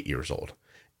 6 or 8 years old.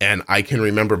 And I can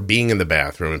remember being in the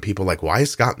bathroom and people like, why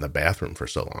is Scott in the bathroom for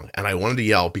so long? And I wanted to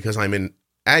yell because I'm in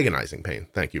agonizing pain.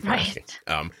 Thank you for asking.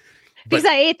 Because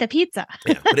I ate the pizza.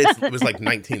 Yeah, but it was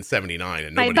 1979.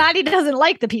 And my body doesn't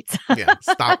like the pizza. Yeah,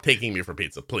 stop taking me for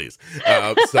pizza, please.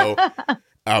 So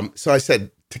I said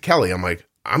to Kelly, I'm like,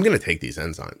 I'm going to take these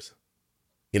enzymes,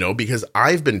 because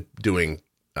I've been doing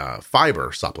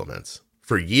fiber supplements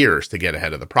for years to get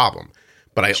ahead of the problem.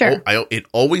 But it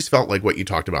always felt like what you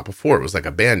talked about before. It was like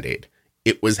a Band-Aid.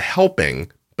 It was helping,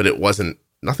 but it wasn't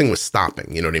nothing was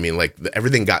stopping. You know what I mean? Like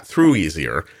everything got through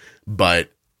easier,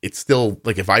 but it's still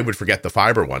like if I would forget the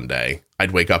fiber one day,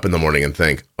 I'd wake up in the morning and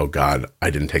think, oh God, I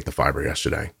didn't take the fiber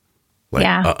yesterday. Like,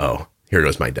 uh-oh, here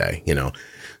goes my day, you know?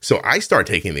 So I start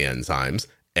taking the enzymes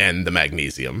and the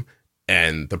magnesium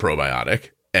and the probiotic,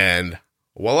 and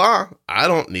voila, I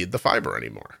don't need the fiber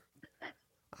anymore.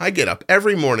 I get up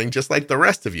every morning just like the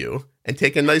rest of you and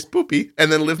take a nice poopy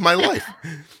and then live my life.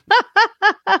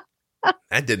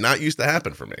 That did not used to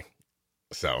happen for me.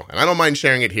 So, and I don't mind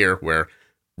sharing it here where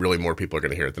really more people are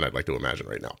going to hear it than I'd like to imagine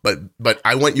right now. But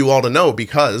I want you all to know,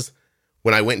 because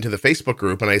when I went into the Facebook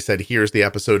group and I said, here's the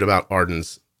episode about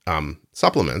Arden's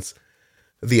supplements,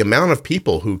 the amount of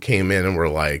people who came in and were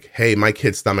like, hey, my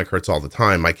kid's stomach hurts all the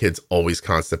time. My kid's always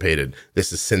constipated.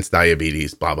 This is since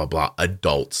diabetes, blah, blah, blah.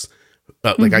 Adults.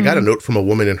 Like I got a note from a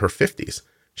woman in her 50s.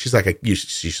 She's like, you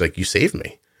saved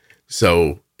me.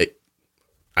 So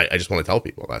I just want to tell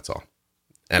people that's all.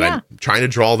 And I'm trying to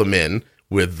draw them in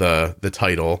with the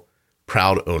title,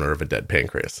 Proud Owner of a Dead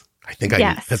Pancreas. I think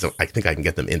I can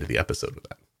get them into the episode with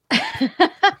that.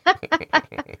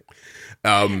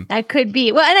 That could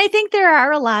be. Well, and I think there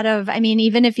are a lot of, I mean,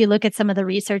 even if you look at some of the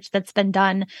research that's been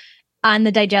done on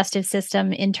the digestive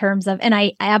system in terms of, and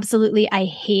I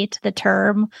hate the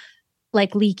term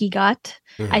like leaky gut.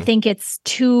 Mm-hmm. I think it's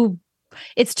too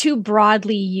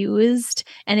broadly used,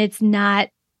 and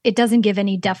it doesn't give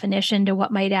any definition to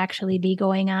what might actually be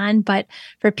going on. But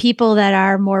for people that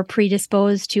are more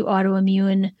predisposed to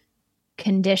autoimmune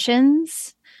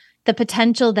conditions, the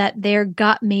potential that their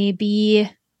gut may be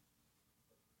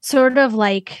sort of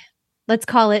like, let's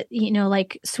call it,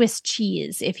 like Swiss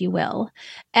cheese, if you will.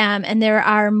 And there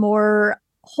are more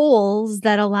holes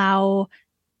that allow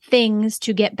things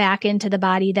to get back into the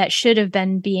body that should have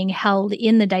been being held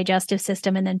in the digestive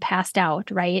system and then passed out,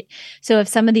 right? So if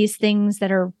some of these things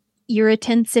that are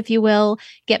irritants, if you will,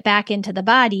 get back into the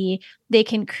body, they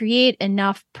can create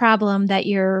enough problem that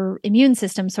your immune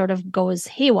system sort of goes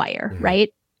haywire, mm-hmm.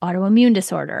 right? Autoimmune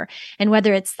disorder. And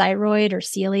whether it's thyroid or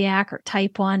celiac or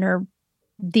type 1 or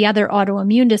the other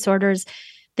autoimmune disorders,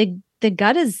 the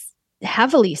gut is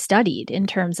heavily studied in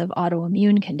terms of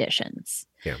autoimmune conditions.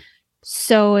 Yeah.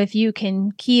 So if you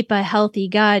can keep a healthy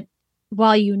gut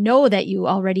while you know that you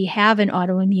already have an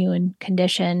autoimmune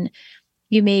condition,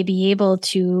 you may be able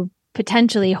to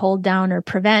potentially hold down or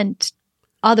prevent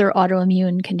other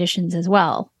autoimmune conditions as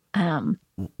well.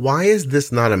 Why is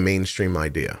this not a mainstream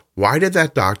idea? Why did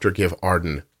that doctor give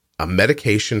Arden a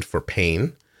medication for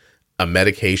pain, a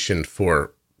medication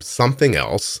for something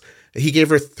else? He gave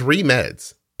her 3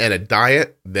 meds and a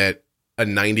diet that a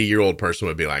 90-year-old person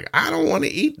would be like, I don't want to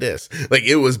eat this. Like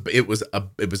it was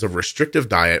a restrictive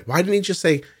diet. Why didn't he just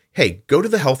say, hey, go to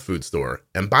the health food store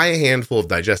and buy a handful of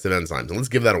digestive enzymes and let's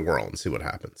give that a whirl and see what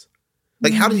happens?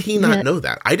 Like, how did he not know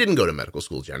that? I didn't go to medical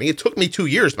school, Jenny. It took me 2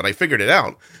 years, but I figured it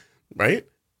out. Right?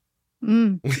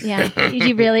 Yeah.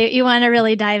 You want to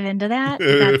really dive into that?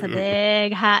 That's a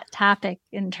big hot topic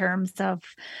in terms of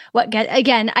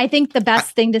again, I think the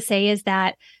best thing to say is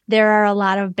that there are a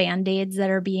lot of Band-Aids that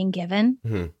are being given.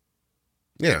 Mm-hmm.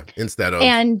 Yeah.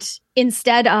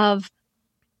 Instead of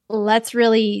let's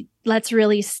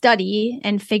really study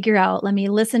and figure out, let me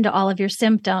listen to all of your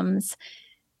symptoms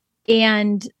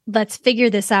and let's figure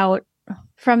this out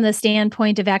from the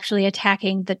standpoint of actually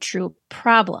attacking the true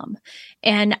problem.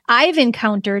 And I've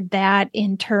encountered that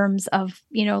in terms of,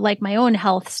 like my own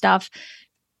health stuff.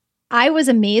 I was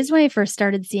amazed when I first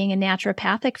started seeing a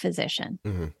naturopathic physician,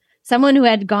 mm-hmm. someone who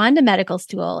had gone to medical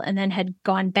school and then had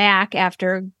gone back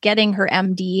after getting her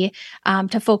MD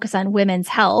to focus on women's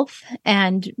health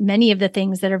and many of the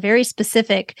things that are very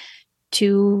specific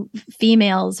to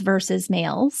females versus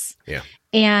males. Yeah.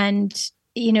 And,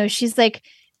 she's like,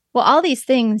 well, all these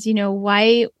things,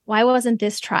 why wasn't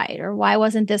this tried, or why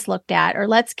wasn't this looked at, or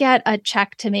let's get a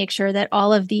check to make sure that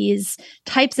all of these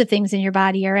types of things in your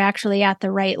body are actually at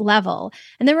the right level.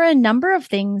 And there were a number of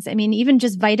things. I mean, even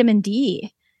just vitamin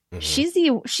D. Mm-hmm.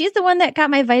 She's the one that got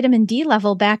my vitamin D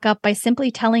level back up by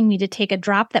simply telling me to take a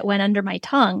drop that went under my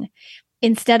tongue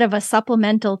instead of a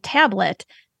supplemental tablet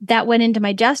that went into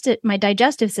my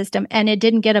digestive system, and it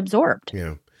didn't get absorbed.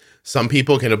 Yeah. Some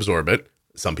people can absorb it.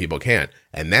 Some people can't.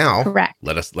 And now, correct.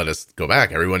 Let us go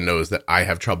back. Everyone knows that I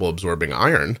have trouble absorbing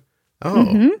iron. Oh,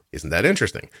 mm-hmm. Isn't that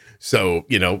interesting? So,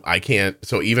 I can't.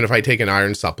 So even if I take an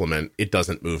iron supplement, it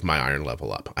doesn't move my iron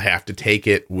level up. I have to take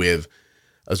it with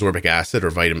ascorbic acid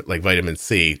or vitamin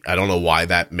C. I don't know why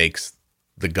that makes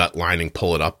the gut lining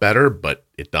pull it up better, but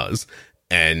it does.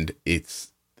 And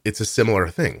it's a similar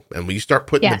thing. And when you start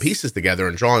putting the pieces together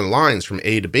and drawing lines from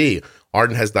A to B,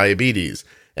 Arden has diabetes.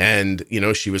 And,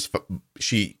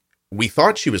 she we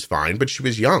thought she was fine, but she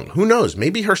was young. Who knows?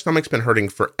 Maybe her stomach's been hurting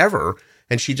forever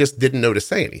and she just didn't know to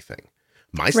say anything.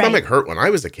 My stomach hurt when I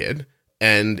was a kid.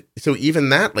 And so even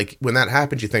that, like when that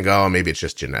happens, you think, oh, maybe it's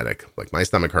just genetic. Like my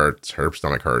stomach hurts, her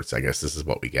stomach hurts. I guess this is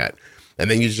what we get. And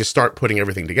then you just start putting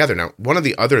everything together. Now, one of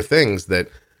the other things that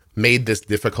made this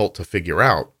difficult to figure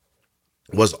out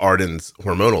was Arden's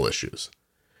hormonal issues.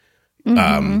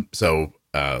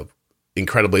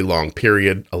 Incredibly long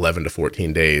period, 11 to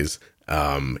 14 days.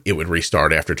 It would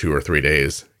restart after 2 or 3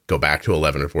 days, go back to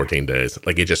 11 or 14 days.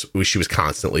 Like she was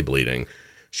constantly bleeding.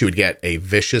 She would get a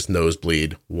vicious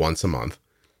nosebleed once a month,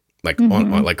 like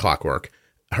on like clockwork.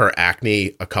 Her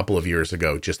acne a couple of years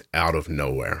ago, just out of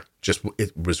nowhere,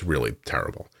 it was really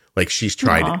terrible. Like she's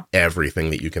tried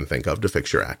everything that you can think of to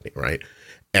fix your acne, right?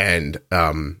 And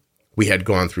we had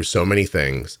gone through so many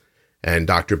things. And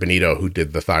Dr. Benito, who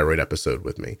did the thyroid episode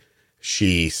with me,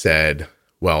 she said,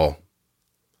 well,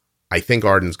 I think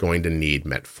Arden's going to need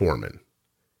metformin.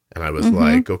 And I was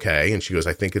like, okay. And she goes,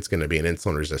 I think it's going to be an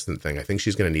insulin resistant thing. I think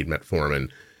she's going to need metformin.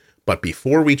 But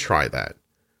before we try that,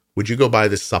 would you go buy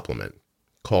this supplement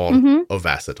called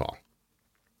Ovasitol?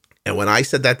 And when I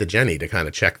said that to Jenny to kind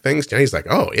of check things, Jenny's like,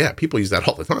 oh yeah, people use that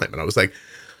all the time. And I was like,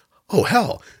 oh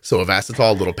hell. So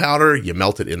Ovasitol, little powder, you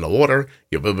melt it in the water,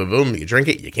 you boom, boom, boom, you drink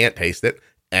it, you can't taste it.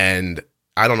 And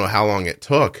I don't know how long it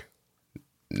took.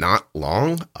 Not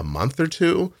long, a month or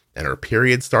two, and her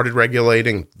period started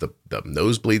regulating. The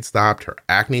nosebleed stopped. Her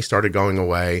acne started going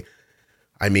away.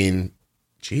 I mean,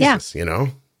 Jesus, you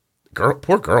know,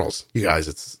 poor girls, you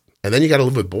guys. And then you got to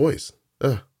live with boys.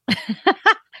 Ugh.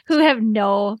 Who have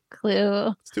no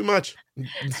clue. It's too much.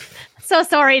 So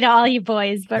sorry to all you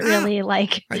boys, but really,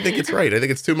 like, I think it's right. I think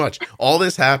it's too much. All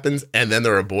this happens, and then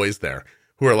there are boys there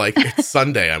who are like, it's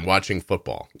Sunday, I'm watching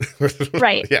football.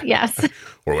 Right. Yes.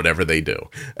 Or whatever they do.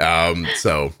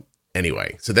 So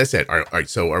anyway, so that's it. All right.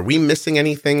 So are we missing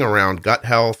anything around gut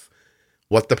health,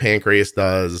 what the pancreas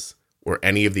does, or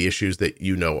any of the issues that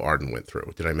Arden went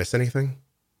through? Did I miss anything?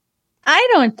 I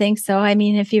don't think so. I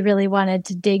mean, if you really wanted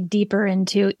to dig deeper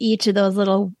into each of those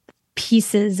little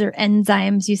pieces or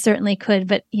enzymes, you certainly could,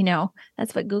 but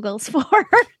that's what Google's for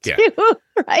too,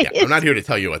 right? Yeah, I'm not here to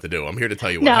tell you what to do. I'm here to tell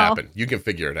you what happened. You can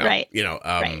figure it out. Right.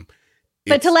 Right.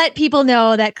 But to let people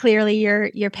know that clearly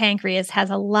your pancreas has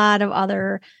a lot of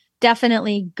other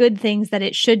definitely good things that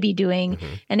it should be doing.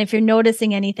 And if you're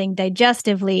noticing anything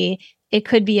digestively, it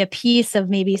could be a piece of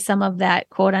maybe some of that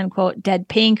quote unquote dead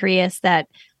pancreas that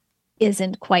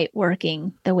isn't quite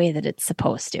working the way that it's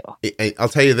supposed to. I'll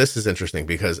tell you, this is interesting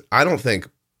because I don't think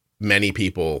many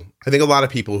people, I think a lot of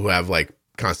people who have like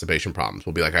constipation problems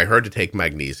will be like, I heard to take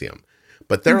magnesium,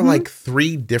 but there are like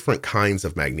 3 different kinds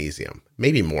of magnesium,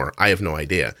 maybe more. I have no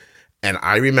idea. And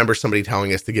I remember somebody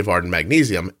telling us to give Arden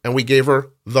magnesium and we gave her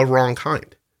the wrong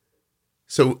kind.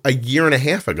 So a year and a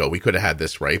half ago, we could have had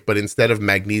this right. But instead of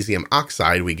magnesium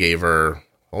oxide, we gave her,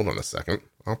 hold on a second,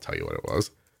 I'll tell you what it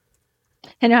was.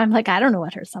 And I'm like, I don't know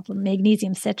what her supplement,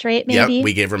 magnesium citrate, maybe? Yep,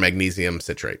 we gave her magnesium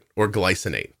citrate or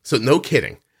glycinate. So no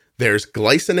kidding. There's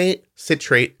glycinate,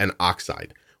 citrate, and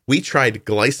oxide. We tried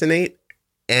glycinate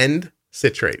and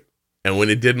citrate. And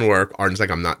when it didn't work, Arden's like,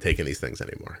 I'm not taking these things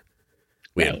anymore.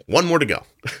 We had one more to go.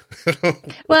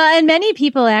 Well, and many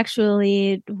people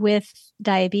actually with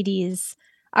diabetes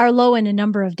are low in a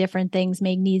number of different things,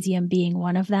 magnesium being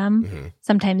one of them.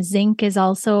 Sometimes zinc is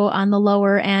also on the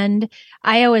lower end.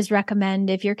 I always recommend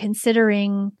if you're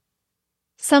considering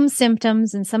some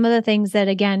symptoms and some of the things that,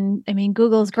 again, I mean,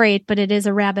 Google's great, but it is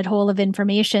a rabbit hole of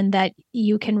information that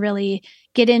you can really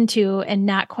get into and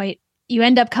not quite, you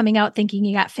end up coming out thinking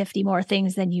you got 50 more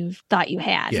things than you thought you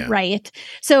had, right?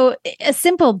 So a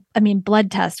simple,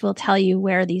 blood test will tell you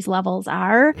where these levels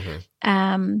are.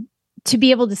 To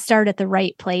be able to start at the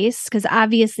right place. Because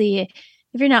obviously,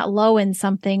 if you're not low in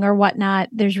something or whatnot,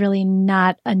 there's really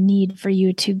not a need for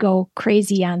you to go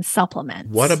crazy on supplements.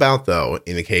 What about, though,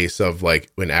 in the case of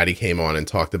like when Addie came on and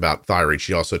talked about thyroid,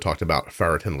 she also talked about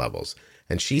ferritin levels.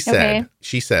 And she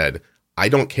said, I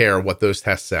don't care what those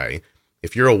tests say.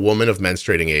 If you're a woman of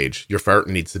menstruating age, your ferritin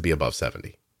needs to be above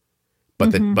 70. But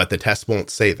the test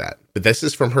won't say that. But this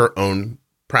is from her own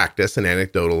practice and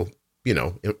anecdotal,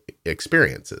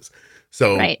 experiences.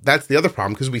 So that's the other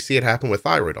problem, because we see it happen with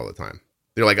thyroid all the time.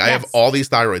 They're like, I have all these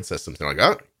thyroid systems. They're like,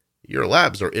 oh, your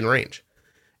labs are in range.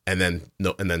 And then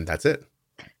that's it.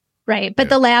 Right. But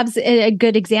the labs, a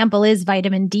good example is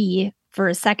vitamin D for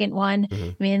a second one.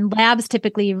 I mean, labs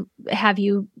typically have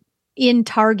you in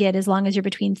target as long as you're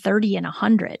between 30 and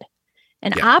 100.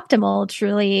 And Yeah. optimal,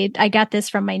 truly, I got this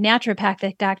from my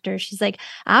naturopathic doctor. She's like,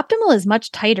 optimal is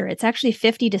much tighter. It's actually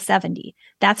 50 to 70.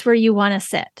 That's where you want to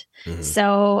sit. Mhm.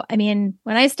 So, I mean,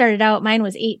 when I started out, mine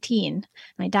was 18.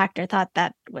 My doctor thought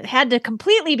that had to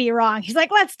completely be wrong. He's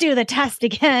like, let's do the test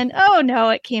again. Oh, no,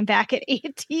 it came back at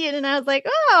 18. And I was like,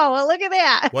 oh, well, look at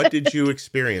that. What did you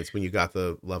experience when you got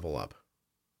the level up?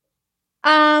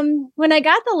 When I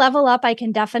got the level up, I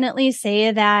can definitely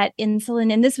say that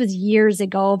insulin, and this was years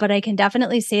ago, but I can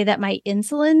definitely say that my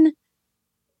insulin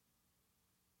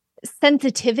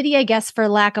sensitivity, I guess, for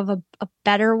lack of a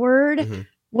better word, Mhm.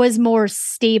 was more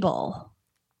stable.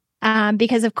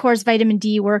 Because of course, vitamin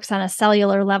D works on a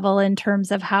cellular level in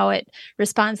terms of how it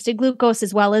responds to glucose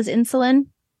as well as insulin.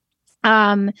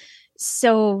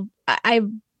 So I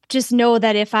just know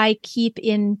that if I keep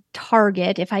in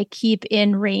target, if I keep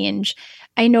in range,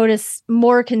 I notice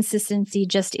more consistency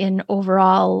just in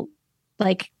overall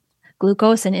like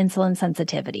glucose and insulin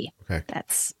sensitivity. Okay.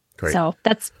 That's Great. So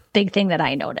that's big thing that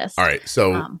I noticed. All right.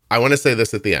 So I want to say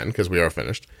this at the end because we are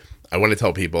finished. I want to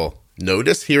tell people,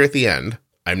 notice here at the end,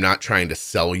 I'm not trying to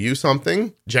sell you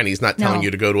something. Jenny's not telling No.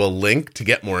 you to go to a link to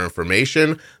get more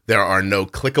information. There are no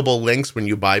clickable links when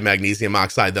you buy magnesium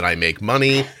oxide that I make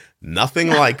money. Nothing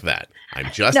like that.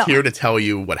 I'm just No. here to tell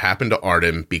you what happened to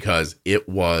Arden because it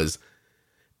was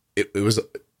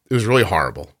really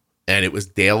horrible. And it was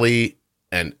daily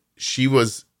and she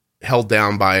was held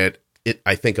down by it,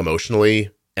 I think emotionally,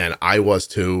 and I was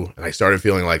too. And I started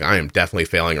feeling like I am definitely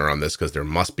failing her on this because there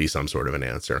must be some sort of an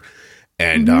answer.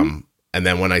 And and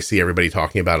then when I see everybody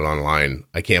talking about it online,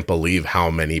 I can't believe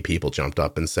how many people jumped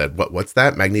up and said, what's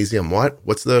that? Magnesium what?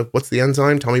 What's the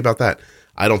enzyme? Tell me about that.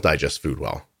 I don't digest food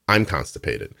well. I'm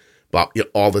constipated. But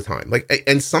all the time. Like,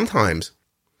 and sometimes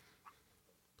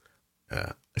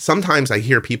I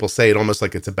hear people say it almost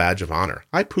like it's a badge of honor.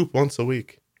 I poop once a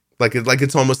week. Like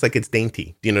it's almost like it's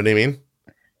dainty. Do you know what I mean?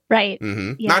 Right.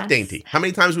 Mm-hmm. Yes. Not dainty. How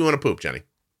many times do we want to poop, Jenny?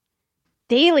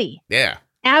 Daily. Yeah.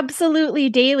 Absolutely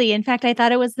daily. In fact, I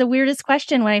thought it was the weirdest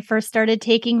question when I first started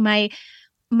taking my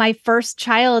first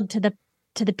child to the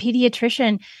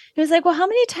pediatrician. He was like, "Well, how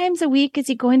many times a week is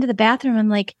he going to the bathroom?" I'm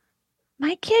like,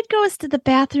 "My kid goes to the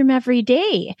bathroom every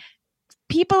day.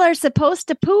 People are supposed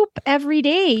to poop every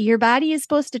day. Your body is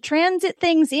supposed to transit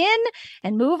things in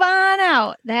and move on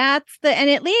out. And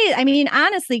at least, I mean,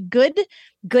 honestly, good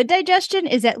digestion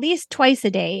is at least twice a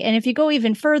day. And if you go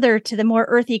even further to the more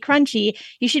earthy, crunchy,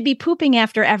 you should be pooping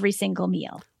after every single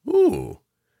meal." Ooh.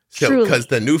 So, Truly. because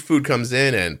the new food comes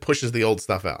in and pushes the old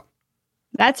stuff out.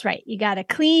 That's right. You got to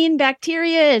clean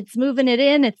bacteria. It's moving it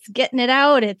in. It's getting it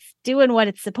out. It's doing what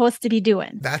it's supposed to be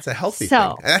doing. That's a healthy thing.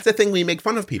 And that's a thing we make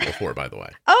fun of people for, by the way.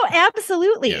 Oh,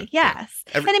 absolutely. Yeah, Yes.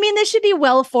 yeah. And I mean, this should be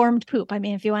well-formed poop. I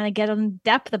mean, if you want to get in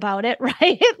depth about it,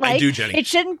 right? I do, Jenny. It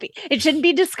shouldn't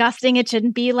be disgusting. It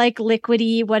shouldn't be like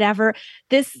liquidy, whatever.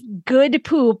 This good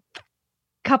poop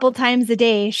couple times a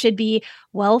day should be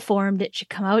well-formed. It should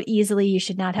come out easily. You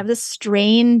should not have the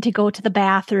strain to go to the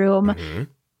bathroom. Mm-hmm.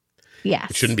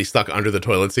 Yes. It shouldn't be stuck under the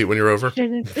toilet seat when you're over.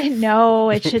 No,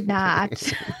 it should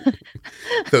not.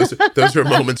 Those are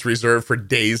moments reserved for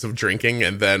days of drinking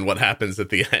and then what happens at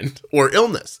the end. Or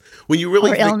illness. When you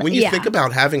really think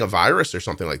about having a virus or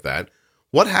something like that,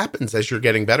 what happens as you're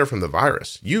getting better from the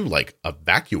virus? You like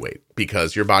evacuate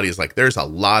because your body is like, there's a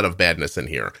lot of badness in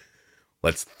here.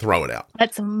 Let's throw it out.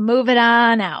 Let's move it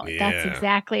on out. Yeah. That's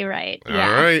exactly right. All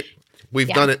right. We've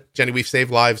done it. Jenny, we've saved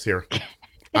lives here.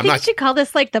 I think you should call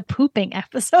this like the pooping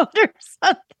episode or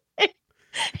something.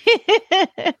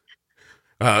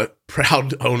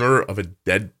 Proud owner of a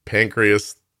dead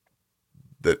pancreas.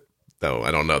 No,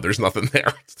 I don't know. There's nothing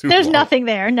there. It's too There's long. nothing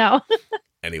there. No.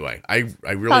 Anyway, I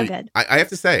really, good. I have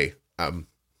to say,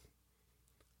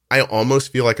 I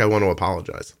almost feel like I want to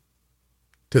apologize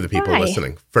to the people Why?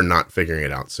 listening for not figuring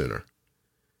it out sooner.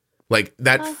 Like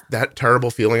that terrible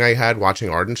feeling I had watching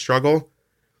Arden struggle.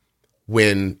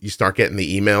 When you start getting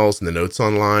the emails and the notes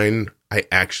online, I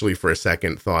actually for a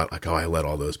second thought like, oh, I let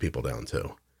all those people down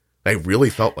too. I really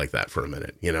felt like that for a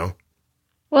minute, you know?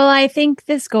 Well, I think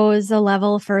this goes a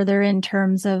level further in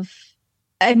terms of,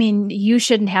 I mean, you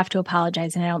shouldn't have to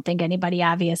apologize. And I don't think anybody,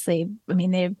 obviously, I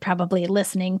mean, they're probably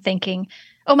listening thinking,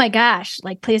 oh my gosh,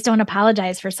 like, please don't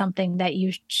apologize for something that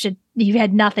you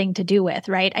had nothing to do with,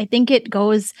 right? I think it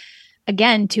goes,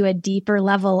 again, to a deeper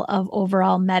level of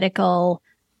overall medical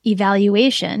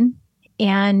evaluation.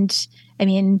 And I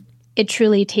mean, it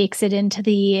truly takes it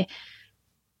into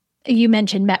you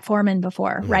mentioned metformin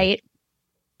before, Mm-hmm. right?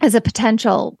 As a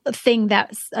potential thing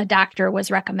that a doctor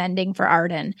was recommending for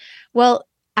Arden. Well,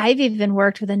 I've even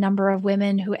worked with a number of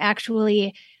women who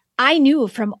actually, I knew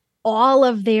from all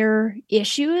of their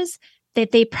issues,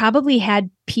 that they probably had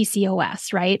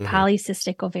PCOS, right? Mhm.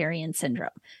 Polycystic ovarian syndrome.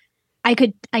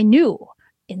 I knew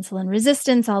insulin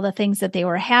resistance, all the things that they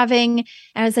were having. And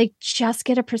I was like, just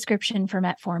get a prescription for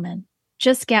metformin.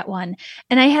 Just get one.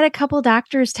 And I had a couple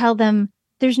doctors tell them,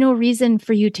 there's no reason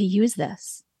for you to use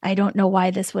this. I don't know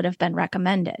why this would have been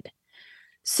recommended.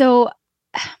 So,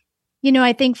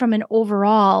 I think from an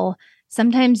overall,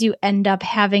 sometimes you end up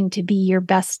having to be your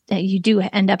best. You do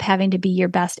end up having to be your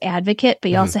best advocate,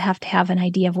 but you also have to have an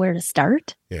idea of where to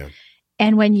start. Yeah.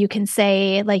 And when you can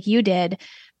say, like you did,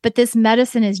 but this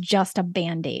medicine is just a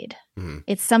Band-Aid.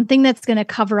 It's something that's going to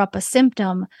cover up a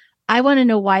symptom. I want to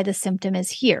know why the symptom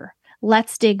is here.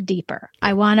 Let's dig deeper.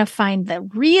 I want to find the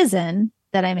reason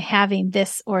that I'm having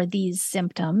this or these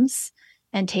symptoms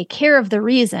and take care of the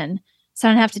reason, so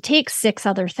I don't have to take 6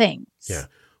 other things. Yeah.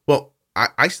 Well,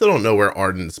 I still don't know where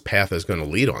Arden's path is going to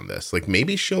lead on this. Like,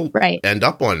 maybe she'll end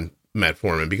up on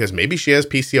metformin because maybe she has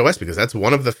PCOS, because that's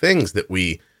one of the things that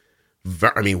we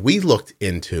looked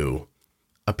into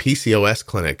a PCOS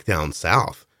clinic down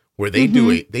south where they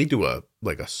do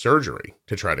a surgery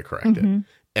to try to correct it.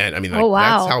 And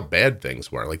that's how bad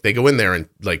things were. Like, they go in there and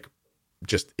like,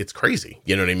 just, it's crazy.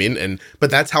 You know what I mean? But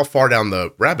that's how far down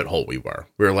the rabbit hole we were.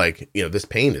 We were like, this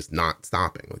pain is not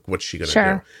stopping. Like, what's she going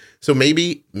to do? So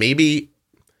maybe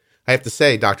I have to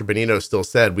say, Dr. Benito still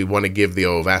said we want to give the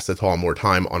Ovasitol more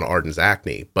time on Arden's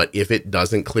acne. But if it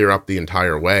doesn't clear up the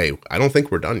entire way, I don't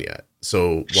think we're done yet.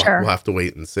 So we'll have to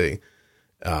wait and see.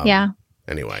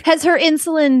 Anyway, has her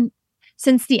insulin,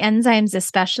 since the enzymes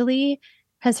especially,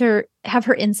 have her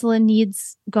insulin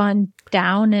needs gone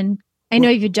down? And I know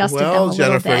you've adjusted them a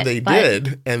Jennifer, little bit, they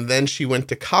did, and then she went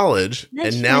to college,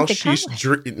 and now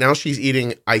she's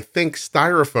eating, I think,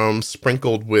 styrofoam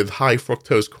sprinkled with high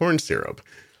fructose corn syrup.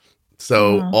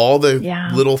 So all the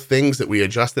little things that we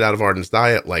adjusted out of Arden's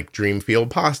diet, like Dreamfield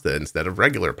pasta instead of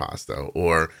regular pasta,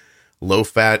 or low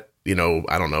fat,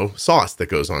 sauce that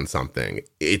goes on something.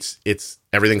 It's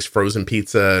everything's frozen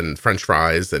pizza and French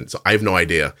fries. And so I have no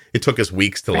idea. It took us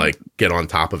weeks to get on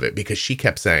top of it, because she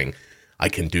kept saying, I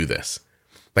can do this.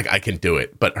 Like, I can do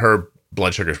it. But her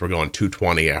blood sugars were going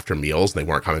 220 after meals, and they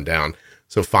weren't coming down.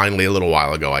 So finally, a little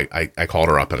while ago, I called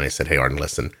her up and I said, hey, Arden,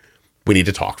 listen, we need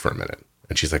to talk for a minute.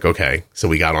 And she's like, okay. So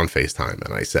we got on FaceTime,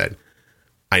 and I said,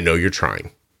 I know you're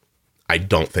trying. I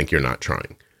don't think you're not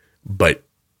trying. But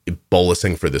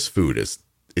bolusing for this food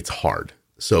it's hard.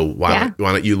 So why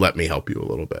don't you let me help you a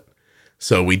little bit?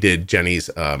 So we did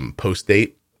Jenny's post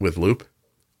date with Loop,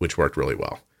 which worked really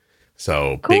well.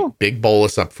 So cool. big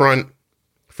bolus up front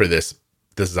for this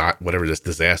whatever this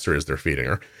disaster is they're feeding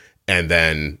her. And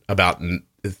then about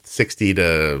 60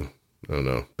 to, I don't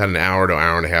know, about an hour to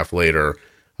hour and a half later,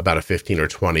 about a 15 or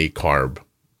 20 carb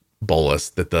bolus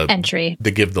that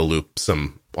to give the Loop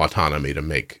some autonomy to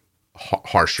make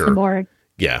harsher, some more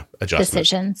adjustments.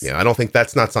 Decisions. Yeah, I don't think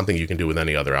that's not something you can do with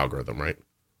any other algorithm, right?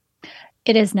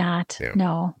 It is not. Yeah.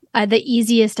 No. The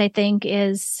easiest, I think,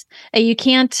 is you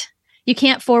can't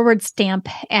forward stamp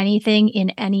anything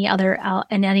in any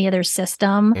other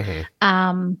system.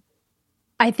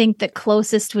 I think the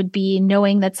closest would be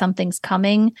knowing that something's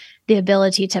coming, the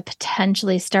ability to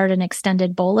potentially start an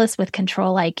extended bolus with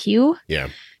Control IQ. Yeah.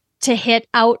 To hit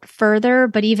out further,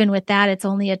 but even with that, it's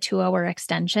only a 2-hour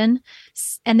extension,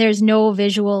 and there's no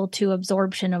visual to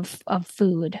absorption of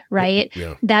food, right?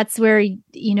 Yeah. That's where,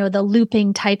 the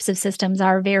looping types of systems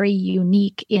are very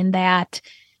unique in that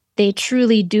they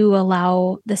truly do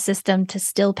allow the system to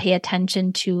still pay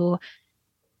attention to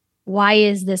why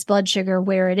is this blood sugar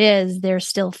where it is? There's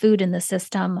still food in the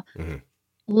system.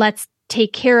 Let's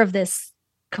take care of this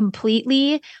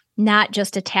completely, not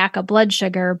just attack a blood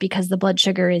sugar because the blood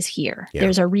sugar is here. Yeah.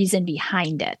 There's a reason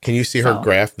behind it. Can you see her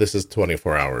graph? This is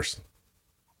 24 hours.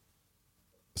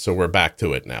 So we're back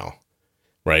to it now,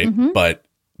 right? But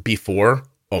before,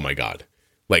 oh my God.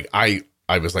 Like I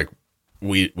was like,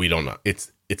 we don't know.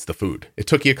 It's the food. It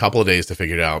took you a couple of days to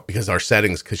figure it out because our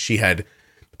settings,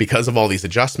 because of all these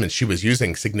adjustments, she was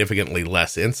using significantly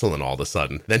less insulin all of a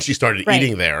sudden. Then she started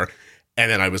eating there. And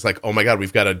then I was like, oh my God,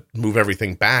 we've got to move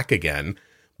everything back again.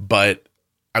 But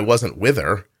I wasn't with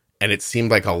her, and it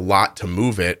seemed like a lot to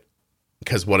move it,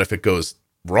 because what if it goes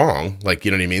wrong? Like,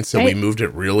 you know what I mean? So we moved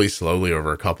it really slowly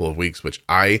over a couple of weeks, which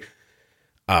I'll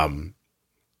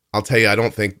tell you, I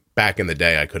don't think back in the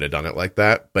day I could have done it like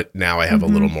that. But now I have a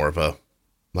little more of a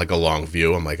long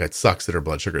view. I'm like, it sucks that her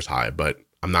blood sugar's high, but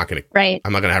I'm not going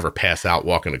to have her pass out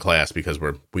walking to class because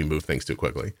we move things too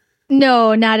quickly.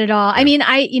 No, not at all. Yeah. I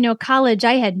mean, college,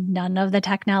 I had none of the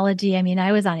technology. I mean,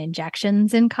 I was on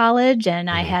injections in college, and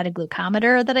I had a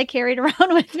glucometer that I carried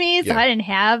around with me. So I didn't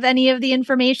have any of the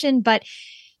information. But,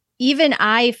 even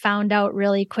I found out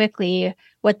really quickly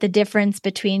what the difference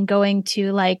between going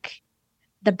to like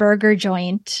the burger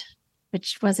joint,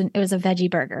 which it was a veggie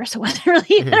burger, so it wasn't really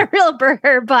even a real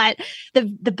burger, but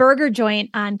the burger joint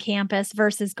on campus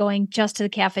versus going just to the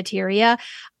cafeteria.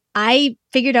 I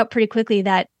figured out pretty quickly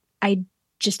that I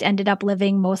just ended up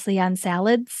living mostly on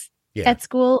salads at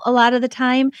school a lot of the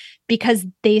time, because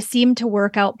they seemed to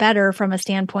work out better from a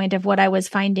standpoint of what I was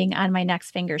finding on my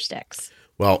next finger sticks.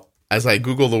 Well, as I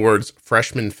Google the words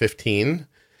freshman 15,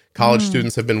 college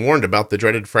students have been warned about the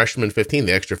dreaded freshman 15,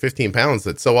 the extra 15 pounds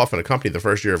that so often accompany the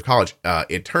first year of college.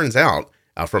 It turns out,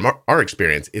 from our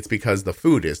experience, it's because the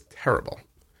food is terrible.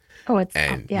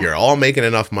 You're all making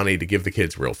enough money to give the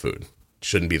kids real food.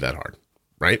 Shouldn't be that hard,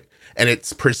 right? And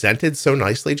it's presented so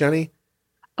nicely, Jenny.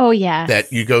 Oh, yeah.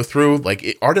 That you go through,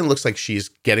 like, Arden looks like she's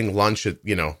getting lunch at,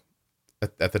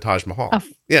 at the Taj Mahal.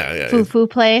 Foo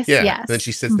place. Yeah. Yes. And then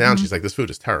she sits down. She's like, this food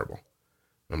is terrible.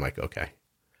 I'm like, okay.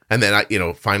 And then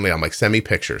finally I'm like, send me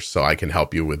pictures so I can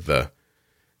help you with the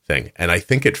thing. And I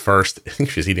think at first, I think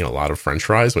she was eating a lot of French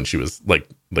fries when she was like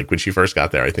when she first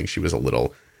got there. I think she was a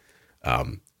little,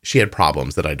 she had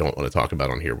problems that I don't want to talk about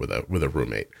on here with a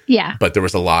roommate. Yeah. But there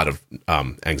was a lot of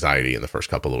anxiety in the first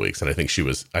couple of weeks. And I think she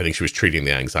was treating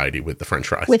the anxiety with the French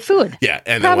fries. With food. Yeah.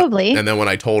 And probably. And then when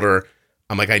I told her,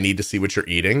 I'm like, I need to see what you're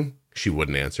eating, she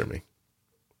wouldn't answer me.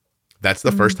 That's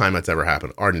the first time that's ever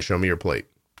happened. Arden, show me your plate.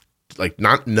 Like,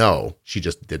 not no, she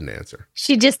just didn't answer.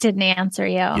 She just didn't answer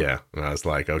you. Yeah. And I was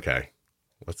like, okay,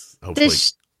 let's hopefully.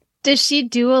 Does she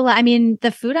do a lot? I mean,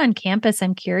 the food on campus,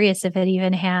 I'm curious if it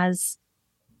even has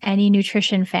any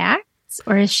nutrition facts,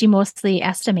 or is she mostly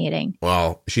estimating?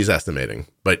 Well, she's estimating,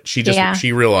 but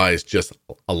she realized just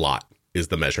a lot is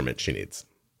the measurement she needs.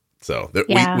 So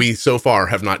we so far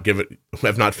have not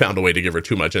found a way to give her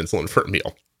too much insulin for a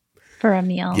meal.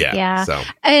 Yeah. So.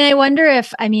 And I wonder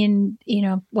if,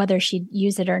 whether she'd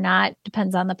use it or not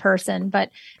depends on the person,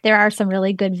 but there are some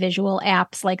really good visual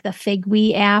apps, like the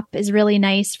Figwe app is really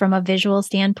nice from a visual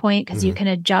standpoint, because you can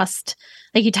adjust,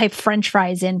 like you type French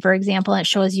fries in, for example, and it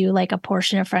shows you like a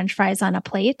portion of French fries on a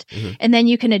plate. And then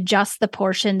you can adjust the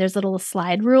portion. There's a little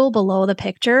slide rule below the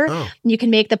picture. You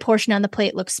can make the portion on the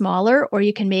plate look smaller, or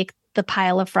you can make the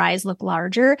pile of fries look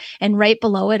larger, and right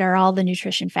below it are all the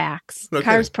nutrition facts. Okay.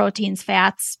 Carbs, proteins,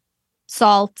 fats,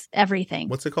 salt, everything.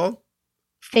 What's it called?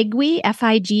 Figwe,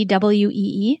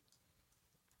 Figwee.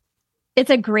 It's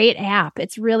a great app.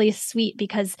 It's really sweet,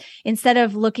 because instead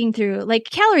of looking through, like,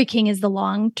 Calorie King is the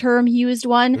long-term used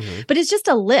one, but it's just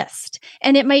a list,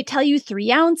 and it might tell you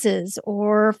 3 ounces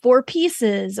or 4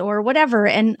 pieces or whatever.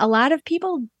 And a lot of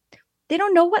people, they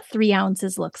don't know what 3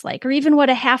 ounces looks like, or even what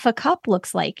a half a cup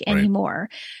looks like anymore.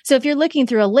 So if you're looking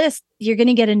through a list, you're going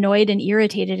to get annoyed and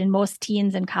irritated, and most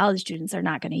teens and college students are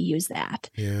not going to use that.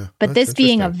 Yeah. But this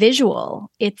being a visual,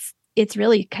 it's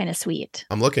really kind of sweet.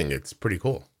 I'm looking. It's pretty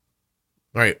cool.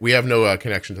 All right. We have no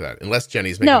connection to that, unless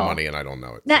Jenny's making money and I don't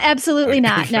know it. No, absolutely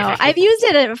not. No, I've used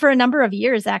it for a number of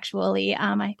years, actually.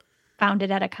 I found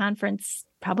it at a conference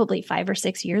probably 5 or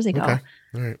 6 years ago. Okay.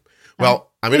 All right.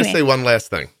 Well, I'm going to say one last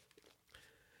thing.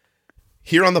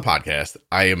 Here on the podcast,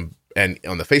 and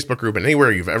on the Facebook group and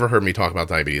anywhere you've ever heard me talk about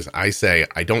diabetes, I say,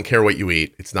 I don't care what you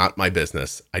eat. It's not my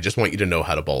business. I just want you to know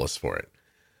how to bolus for it.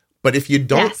 But if you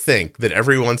don't think that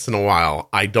every once in a while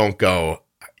I don't go,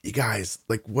 you guys,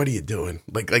 like, what are you doing?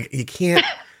 Like you can't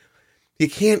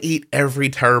eat every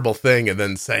terrible thing and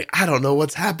then say, I don't know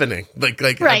what's happening.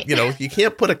 Right. You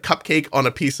can't put a cupcake on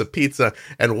a piece of pizza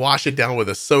and wash it down with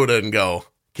a soda and go,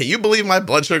 can you believe my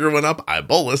blood sugar went up? I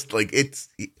bolused.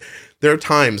 There are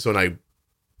times when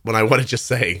I want to just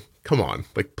say, come on,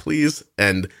 like, please.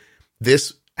 And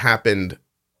this happened.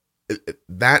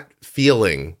 That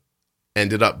feeling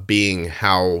ended up being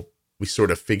how we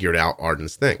sort of figured out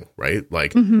Arden's thing, right?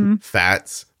 Like,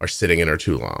 fats are sitting in her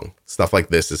too long. Stuff like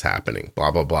this is happening,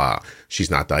 blah, blah, blah. She's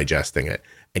not digesting it.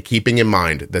 And keeping in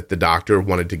mind that the doctor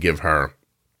wanted to give her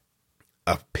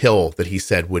a pill that he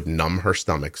said would numb her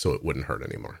stomach so it wouldn't hurt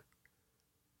anymore.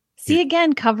 See,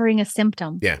 again, covering a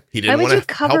symptom. Yeah. He didn't want to help her. Why would you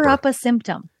cover up a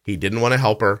symptom? He didn't want to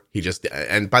help her. He just,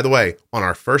 and by the way, on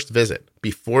our first visit,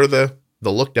 before the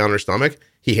look down her stomach,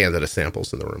 he handed us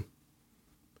samples in the room.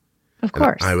 Of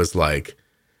course. I was like,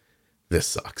 this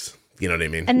sucks. You know what I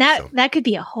mean? And that could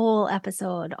be a whole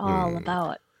episode all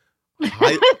about.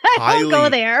 Highly, go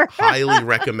there. Highly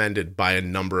recommended by a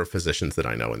number of physicians that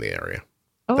I know in the area.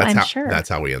 Oh, I'm sure. That's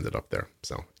how we ended up there.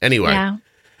 So anyway. Yeah.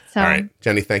 So, all right,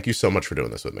 Jenny, thank you so much for doing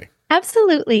this with me.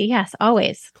 Absolutely. Yes,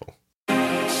 always. Cool.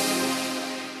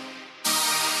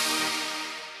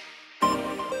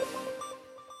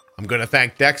 I'm going to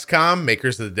thank Dexcom,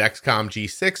 makers of the Dexcom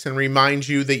G6, and remind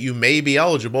you that you may be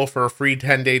eligible for a free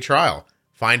 10-day trial.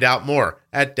 Find out more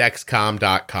at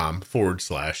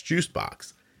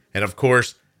dexcom.com/juicebox. And of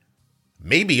course,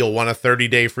 maybe you'll want a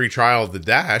 30-day free trial of the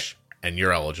Dash, and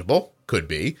you're eligible. Could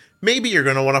be. Maybe you're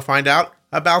going to want to find out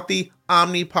about the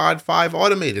Omnipod 5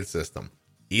 automated system.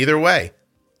 Either way,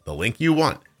 the link you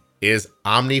want is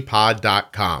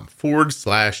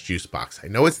omnipod.com/juicebox. I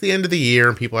know it's the end of the year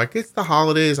and people are like, it's the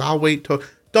holidays. I'll wait till.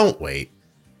 Don't wait.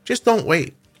 Just don't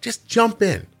wait. Just jump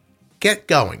in. Get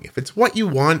going. If it's what you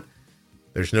want,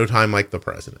 there's no time like the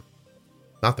present.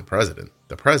 Not the president,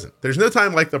 the present. There's no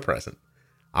time like the present.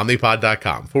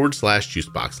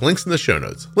 Omnipod.com/juicebox. Links in the show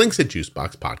notes. Links at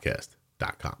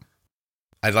juiceboxpodcast.com.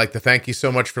 I'd like to thank you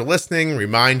so much for listening.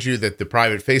 Remind you that the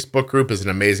private Facebook group is an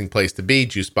amazing place to be.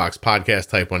 Juicebox Podcast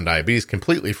Type 1 Diabetes,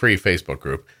 completely free Facebook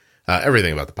group.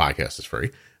 Everything about the podcast is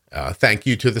free. Thank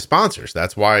you to the sponsors.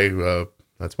 That's why I don't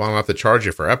have to charge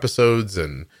you for episodes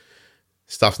and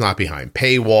stuff's not behind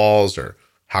paywalls, or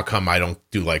how come I don't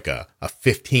do like a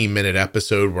 15-minute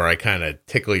episode where I kind of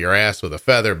tickle your ass with a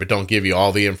feather, but don't give you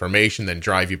all the information, then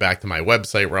drive you back to my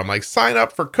website where I'm like, sign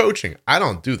up for coaching. I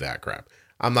don't do that crap.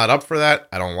 I'm not up for that.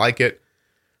 I don't like it.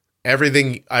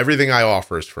 Everything I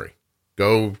offer is free.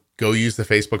 Go use the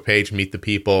Facebook page, meet the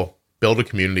people, build a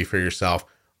community for yourself.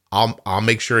 I'll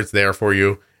make sure it's there for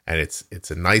you, and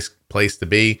it's a nice place to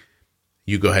be.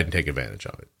 You go ahead and take advantage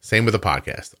of it. Same with the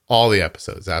podcast. All the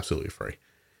episodes, absolutely free.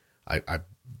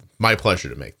 My pleasure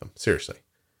to make them. Seriously.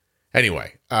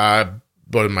 Anyway,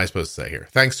 what am I supposed to say here?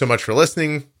 Thanks so much for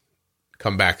listening.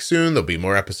 Come back soon. There'll be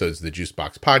more episodes of the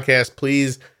Juicebox Podcast.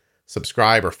 Please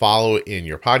subscribe or follow in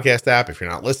your podcast app. If you're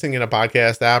not listening in a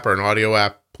podcast app or an audio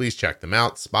app, please check them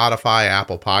out. Spotify,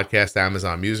 Apple Podcasts,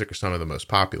 Amazon Music are some of the most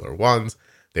popular ones.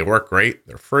 They work great.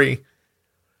 They're free.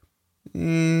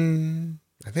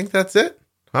 I think that's it.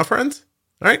 Huh, friends?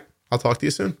 All right. I'll talk to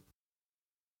you soon.